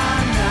na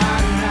na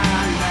na na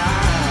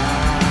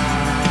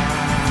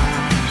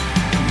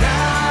na na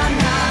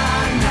na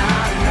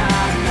na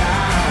na.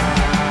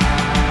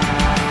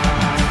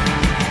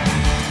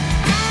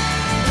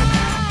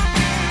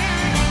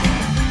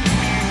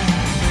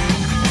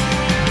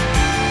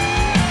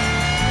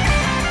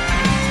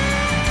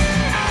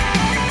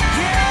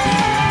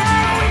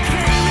 Yeah, we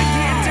came to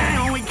get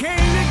down, we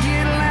came to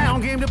get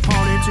loud, came to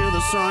party till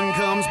the sun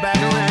comes back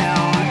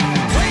around.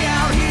 Way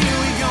out here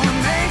we gonna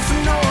make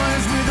some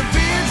noise with the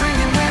beer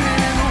drinking women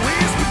and the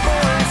whiskey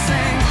boys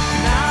sing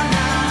na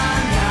na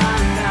na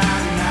na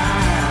na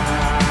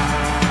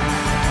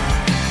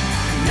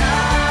na na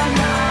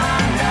na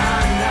na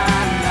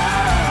na.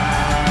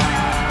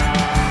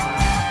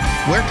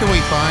 Where can we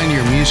find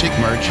your music,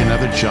 merch, and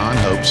other John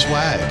Hope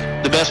swag?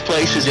 The best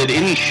place is at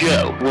any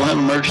show. We'll have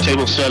a merch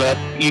table set up.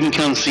 You can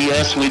come see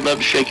us. We'd love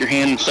to shake your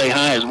hand and say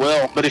hi as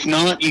well. But if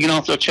not, you can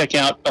also check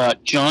out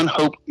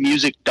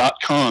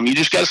johnhopemusic.com. You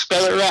just got to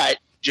spell it right.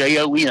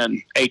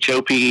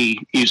 JONHOPE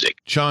music.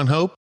 John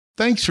Hope,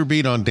 thanks for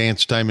being on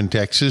Dance Time in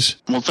Texas.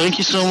 Well, thank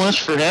you so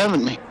much for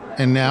having me.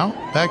 And now,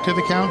 back to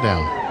the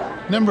countdown.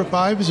 Number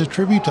 5 is a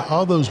tribute to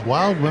all those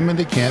wild women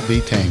that can't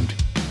be tamed.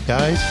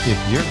 Guys, if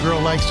your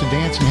girl likes to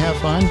dance and have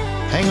fun,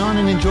 hang on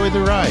and enjoy the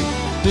ride.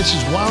 This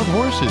is Wild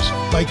Horses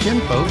by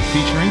Kinfolk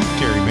featuring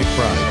Terry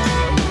McBride.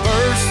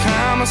 First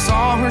time I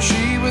saw her,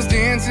 she was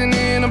dancing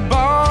in a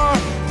bar.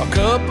 A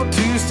couple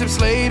 2 steps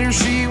later,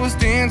 she was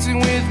dancing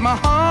with my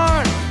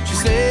heart. She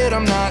said,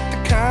 I'm not the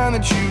kind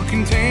that you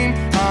can tame,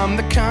 I'm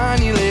the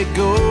kind you let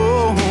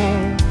go.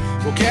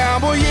 Well,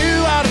 cowboy,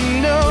 you ought to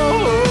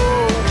know,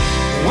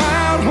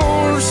 wild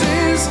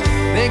horses,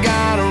 they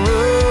gotta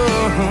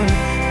run,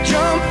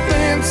 jump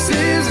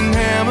fences and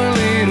have a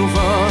little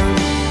fun.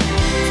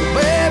 So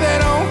baby,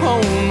 don't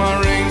hold my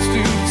reins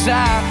too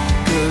tight,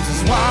 'cause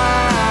it's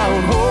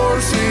wild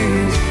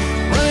horses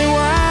running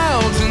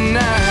wild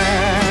tonight.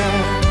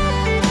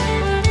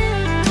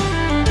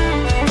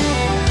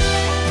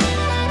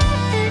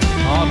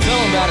 Oh, tell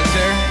them about it,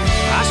 Sarah.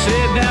 I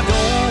said, now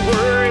don't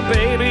worry,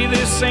 baby,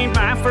 this ain't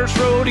my first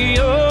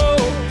rodeo.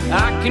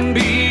 I can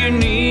be your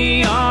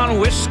neon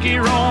whiskey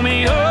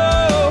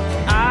Romeo.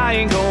 I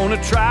ain't gonna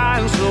try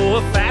and slow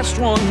a fast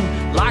one,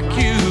 lock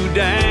you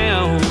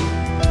down.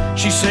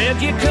 She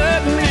said you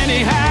couldn't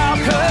anyhow,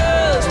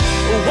 'cause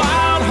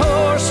wild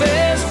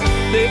horses,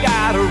 they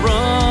gotta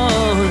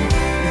run,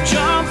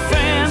 jump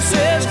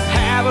fences,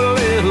 have a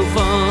little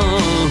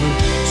fun.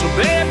 So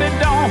baby,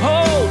 don't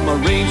hold my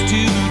reins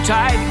too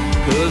tight,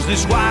 'cause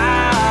this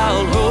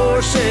wild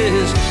horse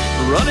is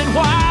running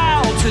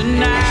wild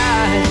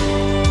tonight.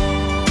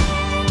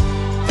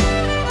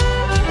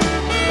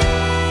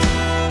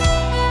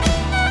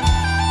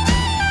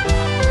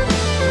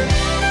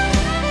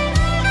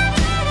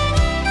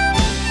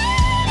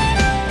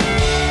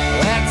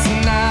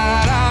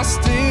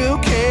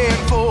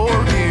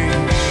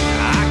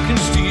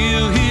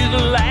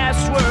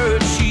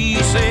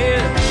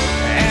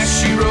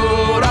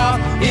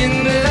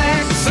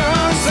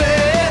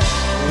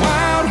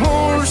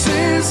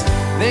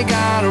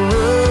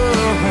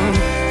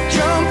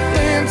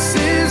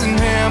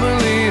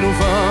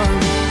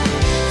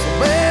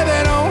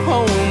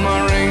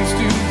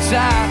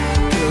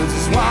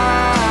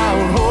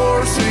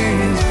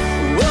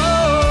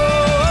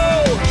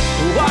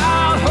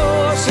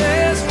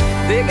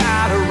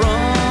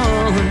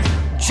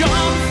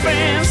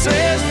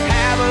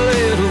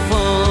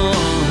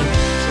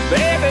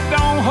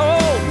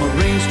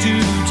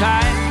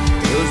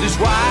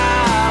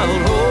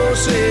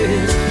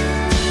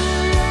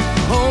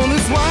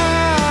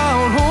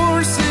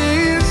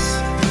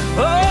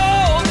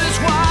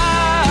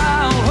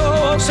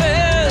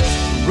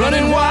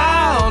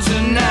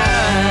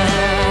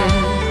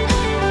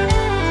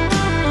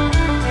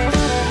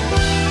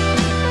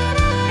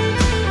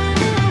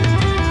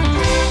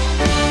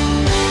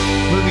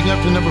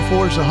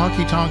 towards the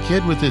Honky Tonk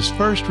Kid with his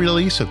first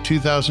release of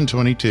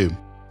 2022.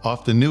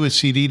 Off the newest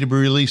CD to be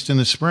released in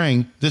the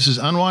spring, this is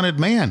Unwanted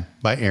Man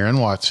by Aaron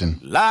Watson.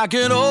 Like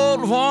an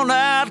old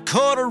worn-out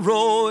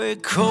corduroy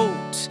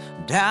coat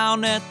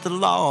down at the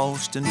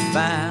Lost and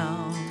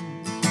Found,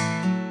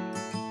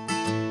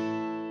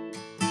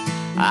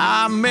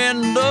 I meant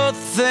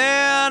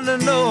nothing to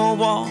no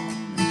one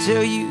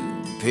until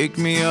you picked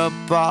me up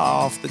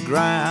off the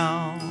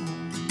ground.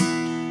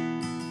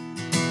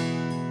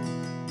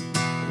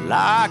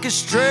 Like a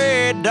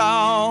stray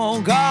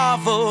dog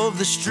off of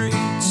the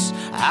streets,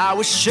 I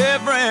was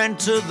shivering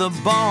to the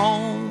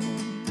bone.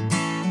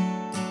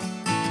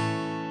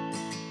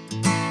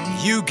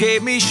 You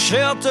gave me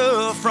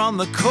shelter from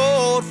the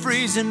cold,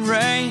 freezing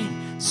rain,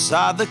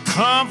 inside the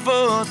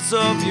comforts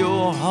of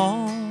your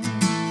home.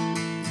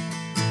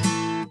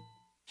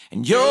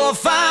 And you'll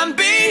find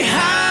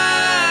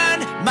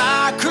behind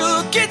my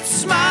crooked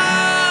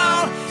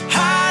smile,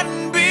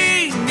 hiding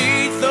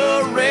beneath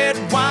the red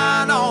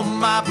wine on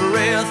my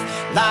breath,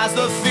 lies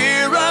the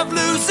fear of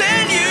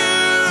losing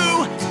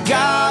you.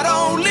 God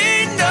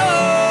only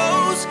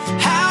knows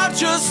how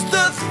just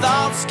the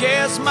thought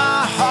scares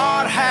my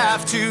heart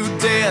half to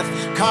death.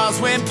 Cause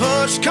when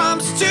push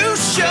comes to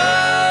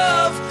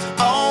shove,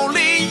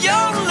 only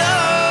your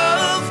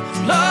love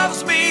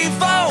loves me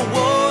for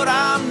what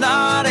I'm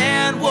not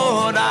and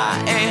what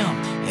I am.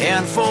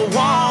 And for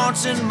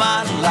once in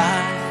my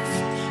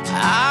life,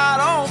 I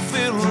don't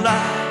feel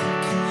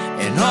like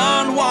an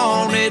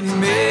unwanted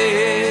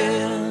man.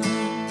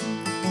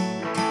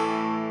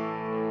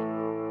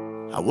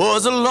 I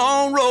was a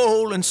lone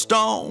rolling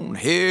stone,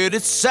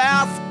 headed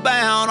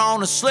southbound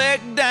on a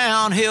slick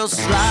downhill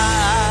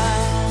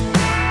slide,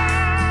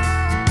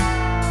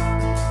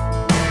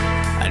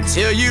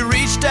 until you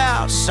reached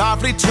out,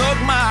 softly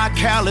took my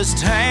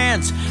calloused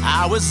hands.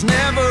 I was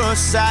never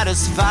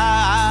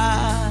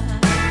satisfied.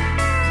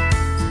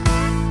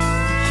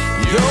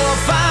 You'll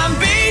find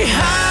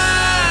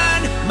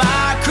behind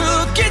my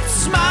crooked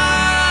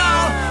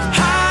smile,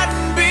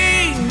 hiding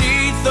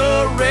beneath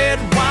the red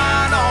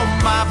wine on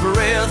my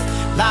breath,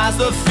 lies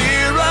the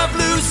fear of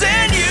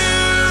losing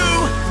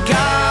you.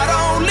 God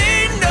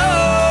only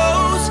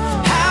knows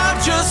how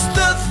just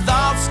the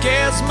thought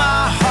scares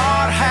my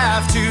heart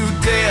half to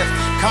death.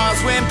 Cause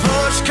when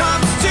push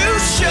comes to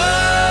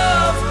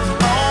shove,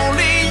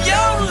 only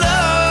your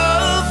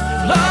love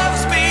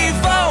loves me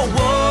for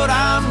what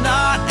I'm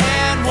not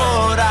and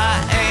what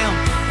I am.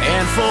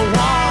 And for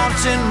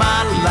once in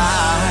my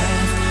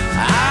life,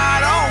 I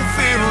don't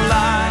feel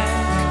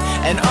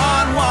like an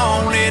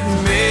unwanted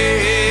man.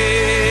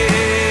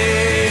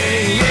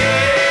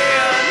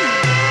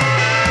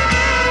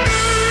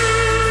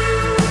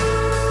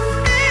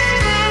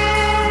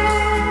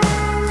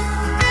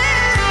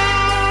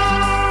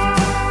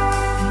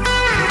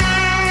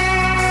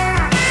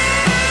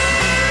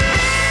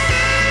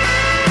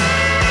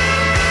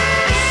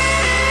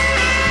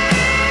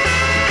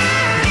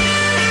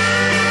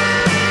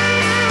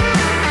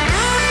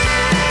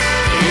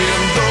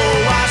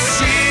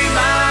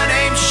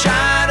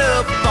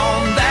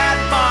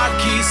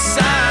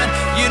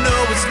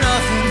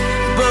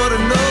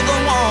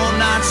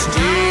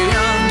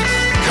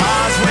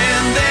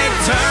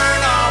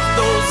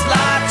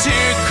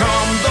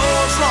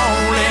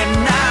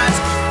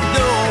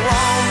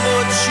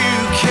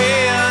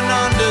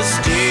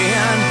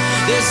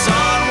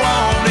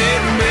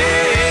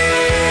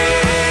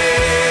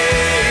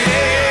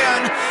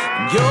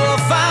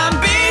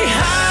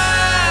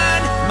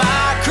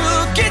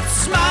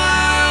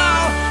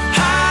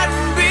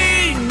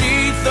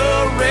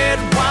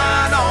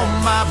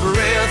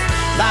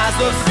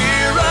 The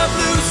fear of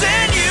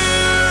losing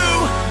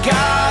you.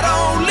 God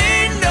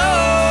only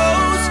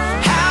knows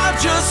how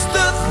just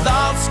the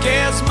thought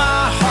scares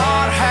my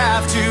heart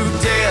half to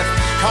death.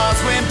 Cause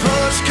when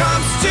push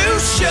comes to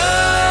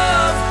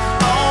shove,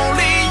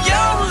 only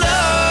your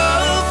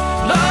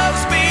love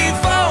loves me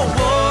for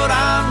what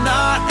I'm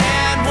not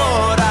and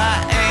what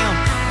I am.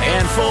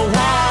 And for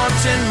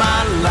once in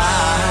my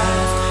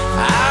life,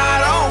 I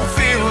don't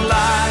feel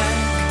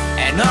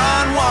like an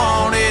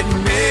unwanted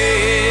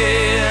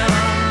man.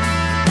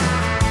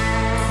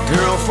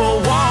 Girl, for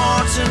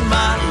once in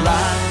my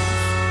life,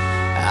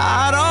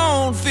 I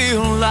don't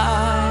feel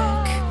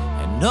like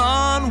an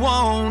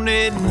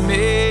unwanted man.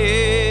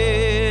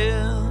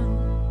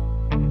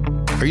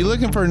 Are you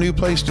looking for a new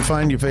place to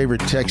find your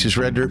favorite Texas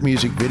Red Dirt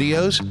music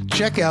videos?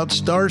 Check out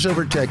Stars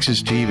Over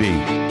Texas TV.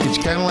 It's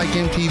kind of like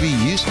MTV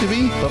used to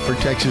be, but for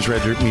Texas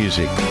Red Dirt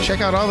music. Check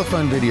out all the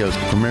fun videos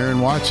from Aaron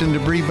Watson to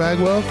Bree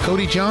Bagwell,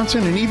 Cody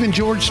Johnson, and even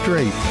George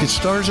Strait. It's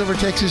Stars Over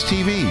Texas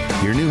TV,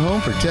 your new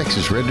home for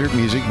Texas Red Dirt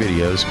music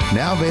videos,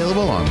 now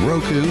available on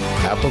Roku,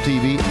 Apple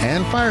TV,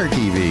 and Fire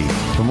TV.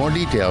 For more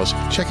details,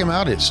 check them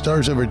out at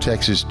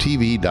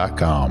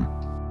StarsOverTexasTV.com.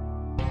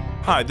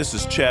 Hi, this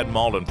is Chad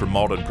Malden from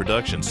Malden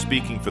Productions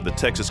speaking for the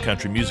Texas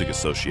Country Music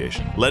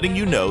Association, letting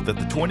you know that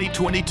the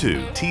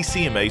 2022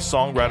 TCMA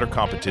Songwriter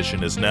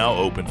Competition is now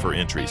open for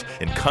entries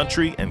in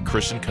country and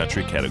Christian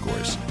country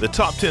categories. The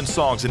top 10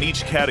 songs in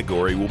each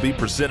category will be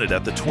presented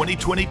at the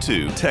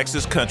 2022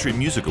 Texas Country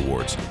Music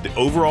Awards. The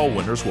overall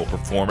winners will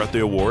perform at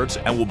the awards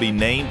and will be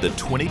named the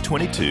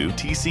 2022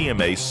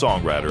 TCMA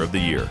Songwriter of the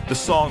Year. The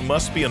song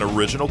must be an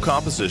original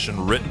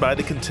composition written by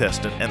the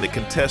contestant, and the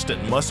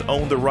contestant must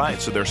own the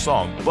rights to their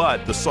song, but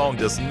the song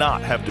does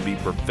not have to be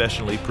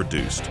professionally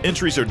produced.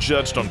 Entries are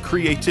judged on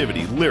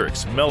creativity,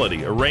 lyrics,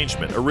 melody,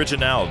 arrangement,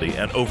 originality,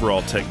 and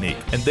overall technique,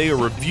 and they are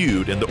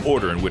reviewed in the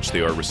order in which they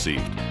are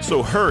received.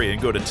 So hurry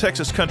and go to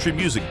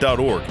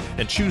texascountrymusic.org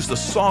and choose the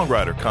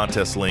Songwriter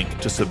Contest link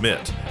to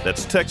submit.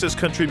 That's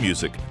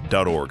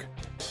texascountrymusic.org.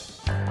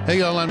 Hey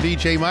y'all, I'm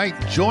DJ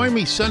Mike. Join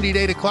me Sunday at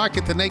 8 o'clock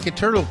at the Naked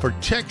Turtle for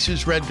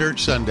Texas Red Dirt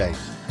Sunday.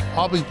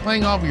 I'll be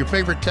playing all of your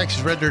favorite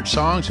Texas Red Dirt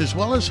songs as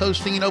well as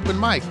hosting an open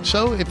mic.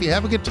 So if you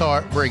have a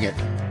guitar, bring it.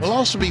 We'll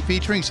also be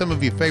featuring some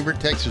of your favorite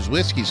Texas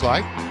whiskeys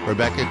like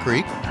Rebecca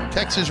Creek,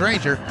 Texas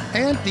Ranger,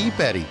 and Deep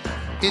Eddy.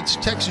 It's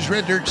Texas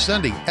Red Dirt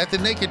Sunday at the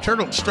Naked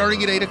Turtle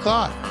starting at 8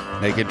 o'clock.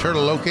 Naked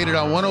Turtle located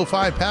on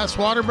 105 past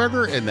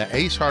Whataburger in the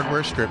Ace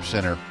Hardware Strip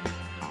Center.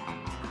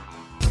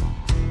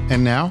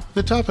 And now,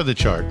 the top of the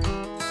chart.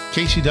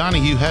 Casey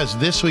Donahue has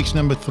this week's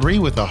number 3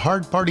 with a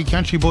hard party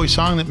country boy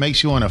song that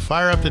makes you want to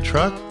fire up the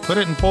truck, put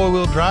it in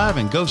 4-wheel drive,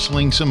 and go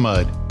sling some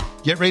mud.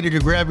 Get ready to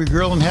grab your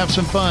girl and have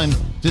some fun.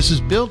 This is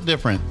Built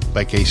Different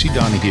by Casey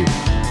Donahue.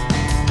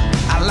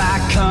 I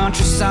like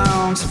country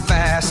songs and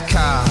fast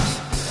cars,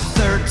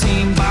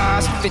 13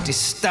 bars and 50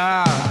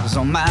 stars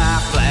on my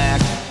flag,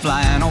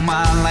 flying on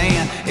my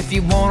land. If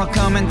you want to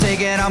come and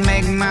take it, I'll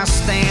make my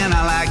stand.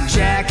 I like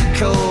Jack and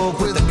Coke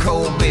with a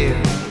cold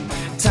beer,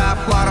 top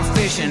water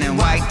fishing and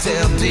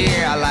whitetail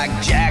deer. I like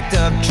jacked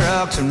up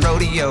trucks and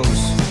rodeos,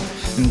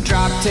 and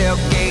drop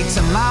tailgates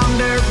and long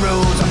dirt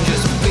roads. I'm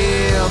just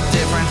built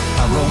different,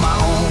 I roll my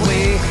own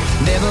way,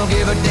 never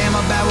give a damn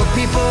about what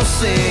people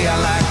say. I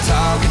like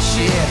talking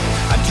shit,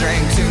 I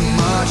drink too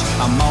much,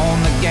 I'm on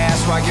the gas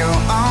while you're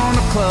on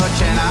the clutch,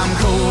 and I'm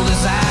cold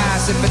as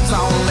ice. If it's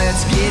on,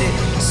 let's get it.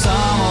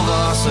 Some of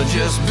us are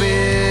just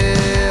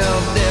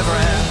built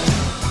different.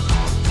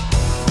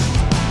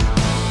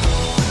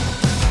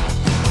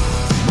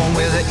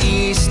 Where the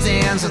east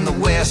ends and the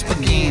west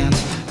begins,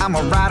 I'm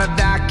a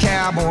ride-or-die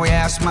cowboy,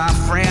 ask my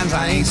friends,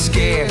 I ain't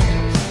scared.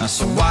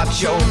 So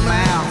watch your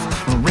mouth,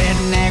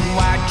 redneck,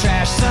 white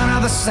trash, son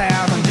of the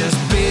south. I'm just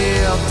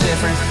built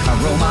different, I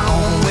roll my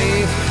own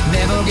way,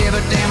 never give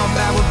a damn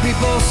about what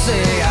people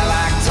say. I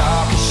like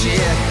talking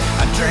shit,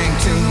 I drink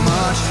too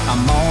much,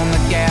 I'm on the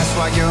gas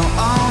while you're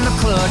on the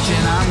clutch,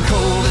 and I'm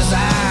cold as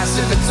ice.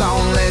 If it's on,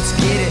 let's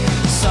get it.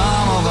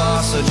 Some of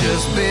us are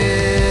just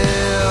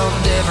built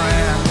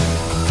different.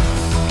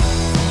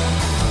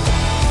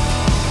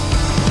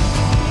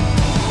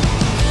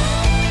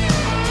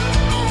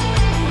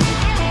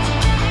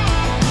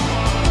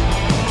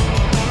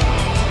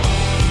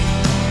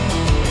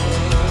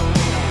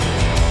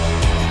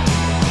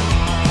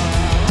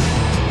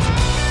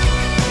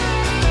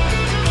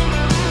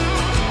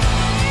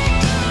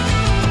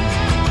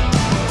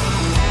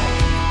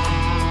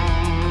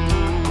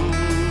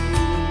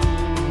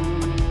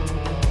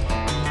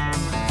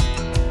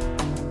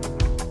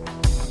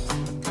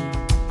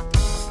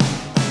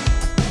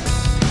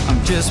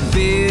 Just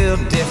built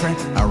different,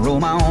 I roll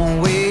my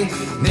own way,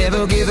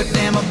 never give a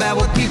damn about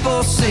what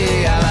people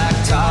say. I like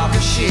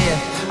talking shit,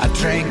 I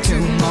drink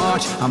too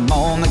much, I'm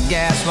on the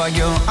gas while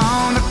you're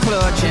on the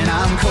clutch, and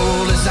I'm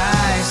cold as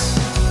ice,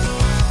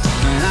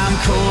 and I'm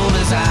cold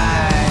as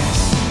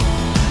ice.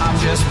 I'm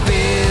just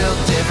built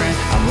different,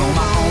 I roll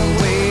my own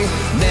way,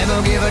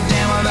 never give a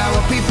damn about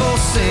what people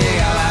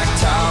say. I like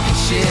talking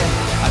shit,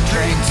 I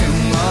drink too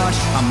much,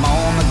 I'm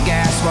on the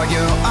gas while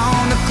you're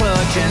on the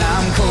clutch, and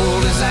I'm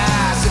cold as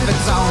ice. If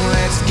it's on,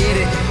 let's get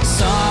it.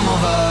 Some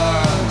of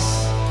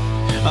us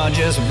are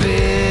just built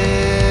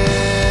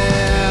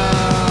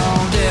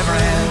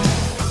different.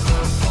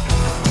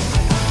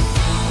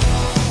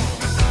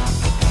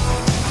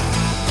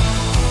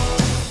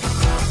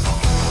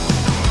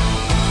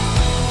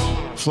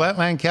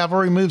 Flatland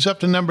Cavalry moves up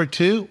to number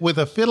 2 with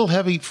a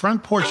fiddle-heavy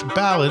front porch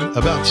ballad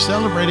about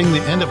celebrating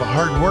the end of a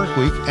hard work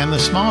week and the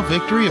small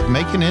victory of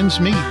making ends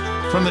meet.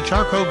 From the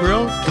charcoal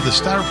grill to the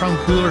styrofoam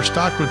cooler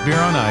stocked with beer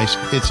on ice,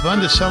 it's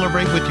fun to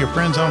celebrate with your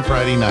friends on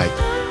Friday night.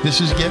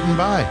 This is Getting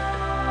By.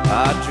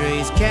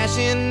 Padres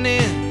cashing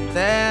in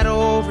that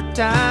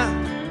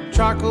overtime,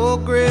 charcoal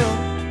grill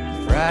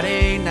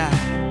Friday night,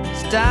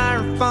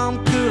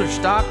 styrofoam cooler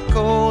stocked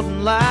cold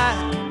and light,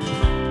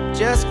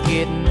 just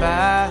getting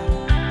by.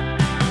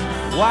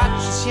 Watch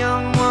us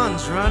young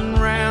ones run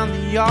around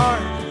the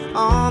yard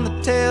on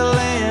the tail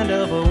end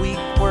of a week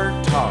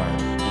worked hard.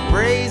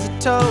 Raise a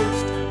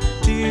toast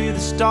to the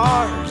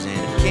stars and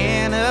a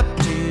can up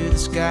to the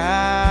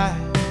sky.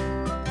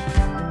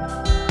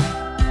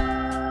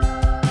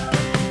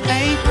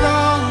 Ain't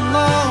rolling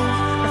low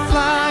or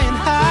flying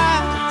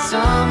high,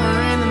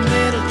 summer in the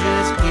middle,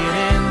 just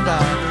getting by.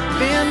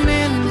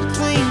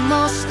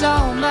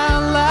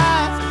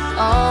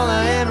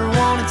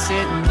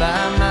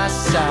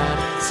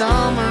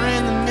 somewhere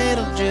in the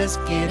middle, just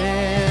getting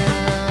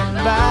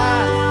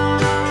by.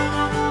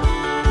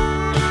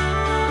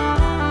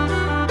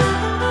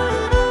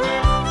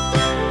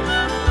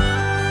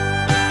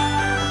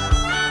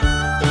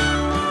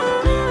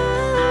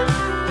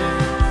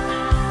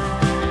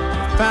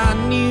 If I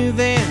knew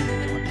then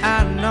what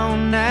I know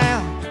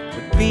now,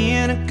 what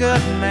being a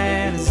good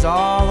man is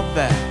all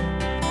about,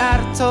 I'd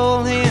have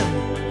told him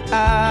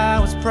I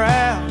was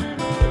proud,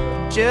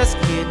 just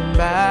getting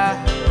by.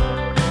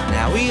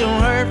 Now we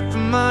don't hurt for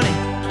money,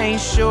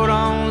 ain't short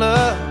on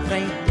love,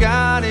 ain't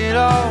got it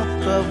all,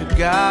 but we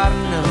got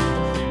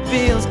enough.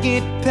 Bills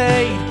get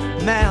paid,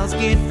 mouths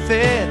get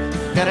fed,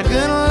 got a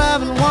good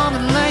loving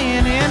woman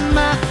laying in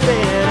my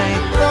bed.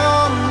 Ain't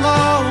rolling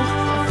low,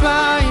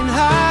 flying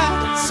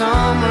high,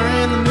 somewhere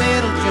in the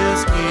middle,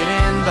 just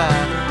getting by.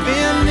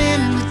 Been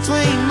in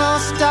between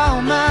most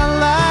all my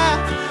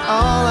life,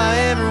 all I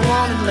ever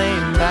wanted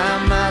laying by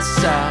my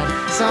side.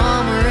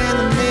 Somewhere in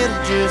the middle,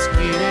 just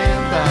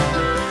getting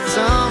by.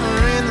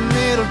 Somewhere in the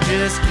middle,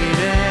 just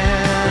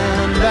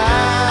getting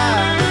by.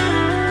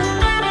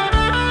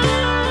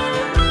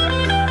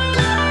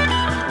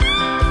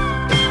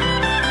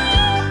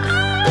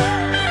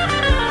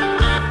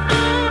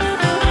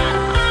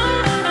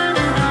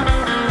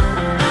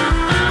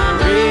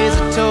 Raise a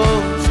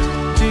toast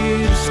to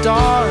the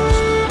stars,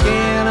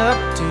 looking up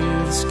to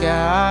the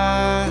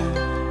sky.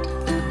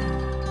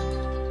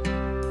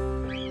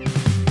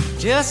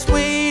 Just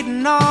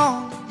waiting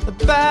on the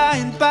by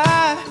and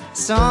by,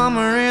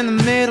 somewhere in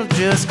the middle,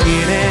 just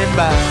getting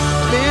by.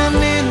 Been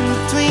in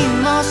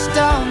between most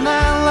all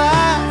my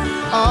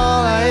life,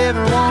 all I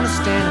ever want is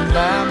standing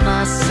by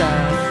my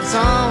side.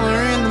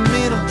 Somewhere in the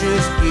middle,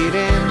 just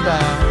getting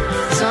by.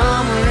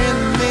 Somewhere in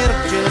the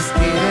middle, just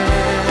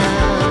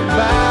getting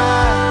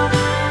by.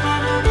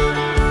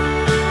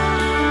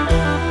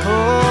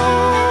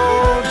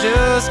 Oh,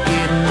 just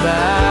getting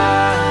by.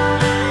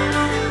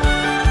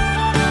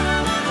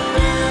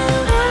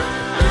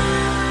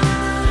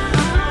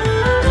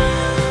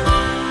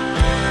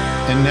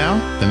 And now,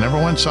 the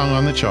 #1 song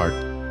on the chart.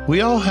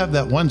 We all have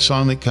that one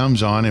song that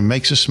comes on and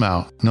makes us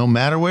smile. No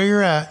matter where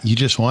you're at, you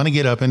just want to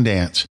get up and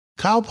dance.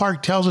 Kyle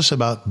Park tells us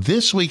about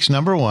this week's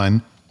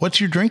 #1, What's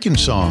Your Drinking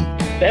Song?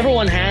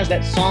 Everyone has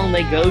that song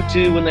they go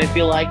to when they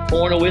feel like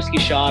pouring a whiskey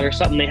shot or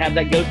something. They have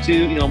that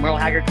go-to, Merle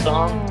Haggard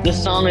song.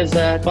 This song is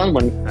a fun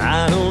one.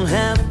 I don't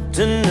have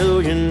to know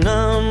your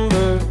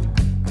number.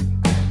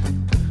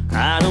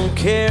 I don't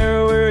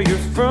care where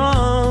you're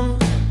from.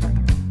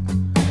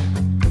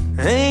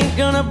 Ain't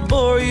gonna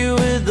bore you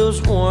with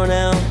those worn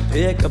out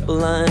pickup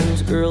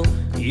lines, girl.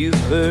 You've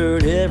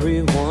heard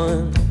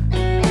everyone.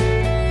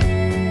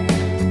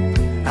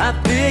 I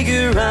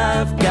figure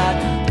I've got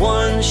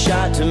one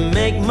shot to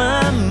make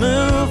my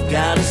move.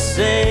 Gotta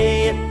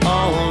say it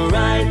all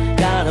right,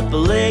 gotta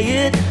play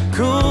it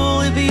cool.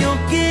 If you'll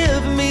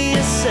give me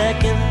a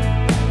second,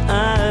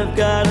 I've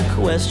got a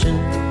question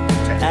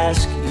to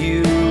ask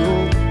you.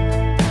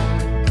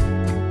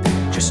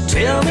 Just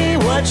tell me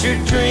what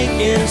you're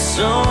drinking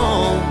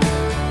song.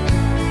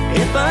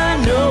 If I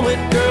know it,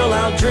 girl,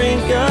 I'll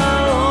drink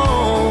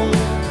along.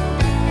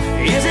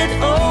 Is it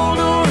old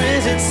or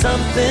is it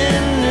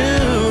something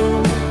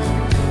new?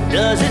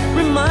 Does it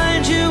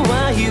remind you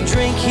why you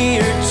drink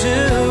here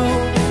too?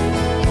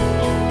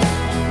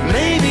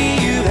 Maybe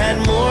you've had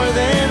more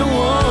than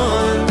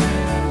one.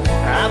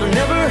 I've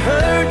never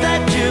heard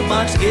that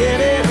jukebox get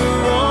it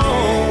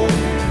wrong.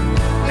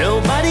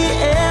 Nobody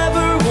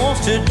ever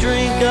wants to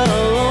drink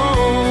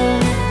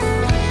alone.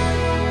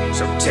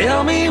 So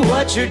tell me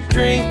what you're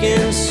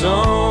drinking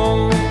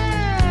song.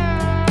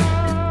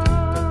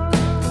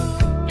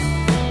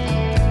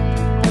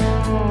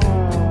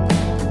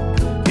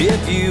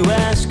 If you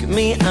ask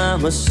me,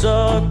 I'm a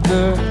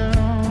sucker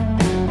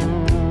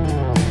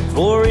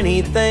for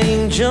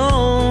anything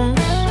Jones.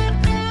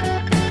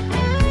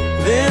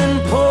 Then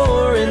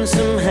pour in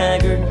some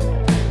Haggard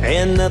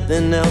and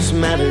nothing else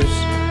matters.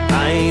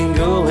 I ain't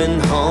going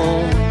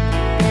home.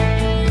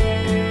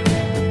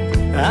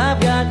 I've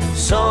got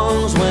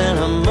songs when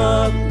I'm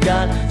up,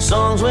 got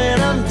songs when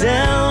I'm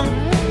down,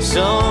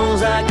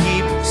 songs I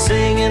keep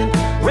singing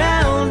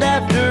round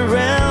after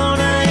round.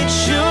 I ain't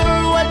sure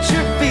what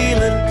you're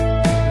feeling,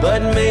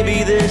 but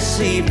maybe this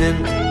evening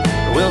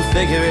we'll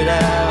figure it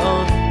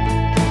out.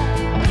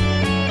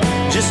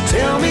 Just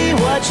tell me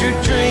what you're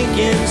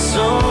drinking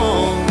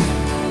song.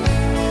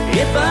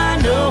 If I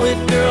know it,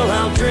 girl,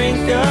 I'll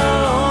drink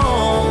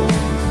along.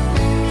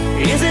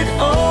 Is it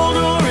old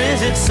or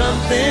is it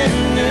something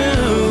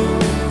new?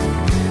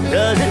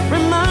 Does it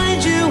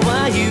remind you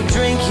why you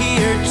drink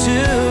here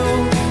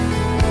too?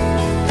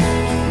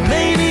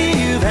 Maybe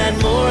you've had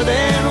more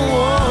than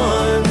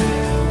one.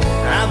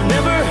 I've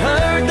never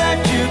heard that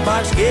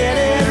jukebox get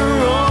it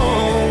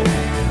wrong.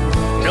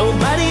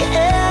 Nobody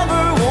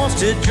ever wants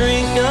to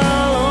drink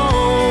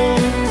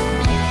alone.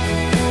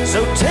 So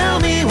tell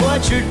me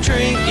what you're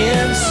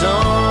drinking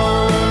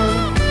song.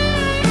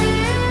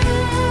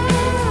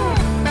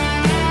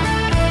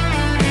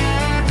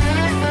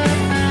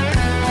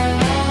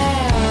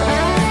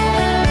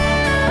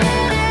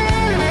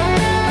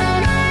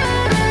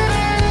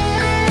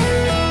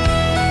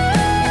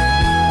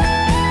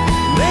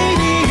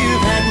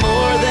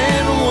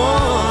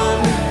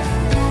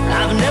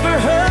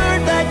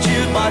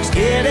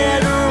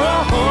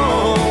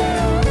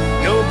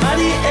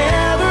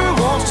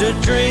 to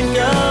drink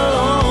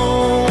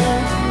alone.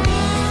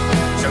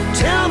 So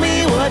tell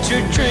me what's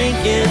your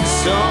drinking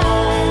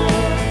song.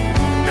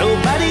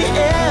 Nobody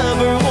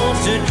ever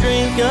wants to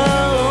drink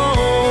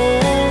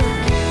alone.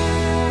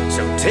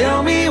 So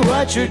tell me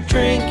what's your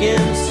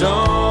drinking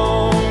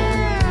song.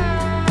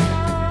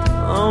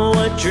 Oh,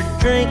 what's your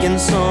drinking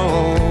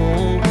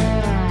song?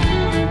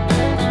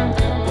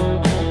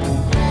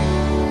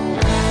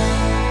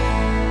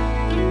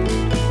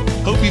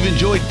 Hope you've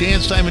enjoyed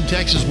Dance Time in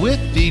Texas with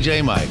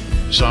DJ Mike.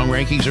 Song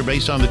rankings are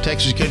based on the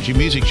Texas Country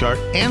Music Chart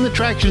and the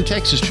Traction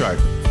Texas Chart,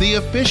 the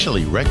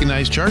officially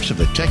recognized charts of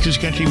the Texas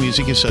Country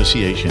Music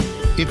Association.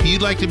 If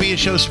you'd like to be a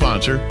show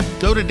sponsor,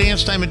 go to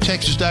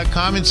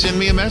dancetimintexas.com and send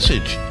me a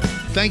message.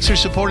 Thanks for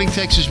supporting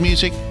Texas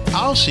music.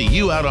 I'll see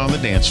you out on the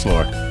dance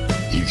floor.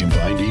 You can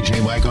find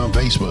DJ Mike on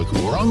Facebook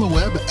or on the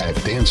web at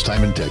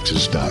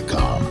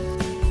dancetimintexas.com.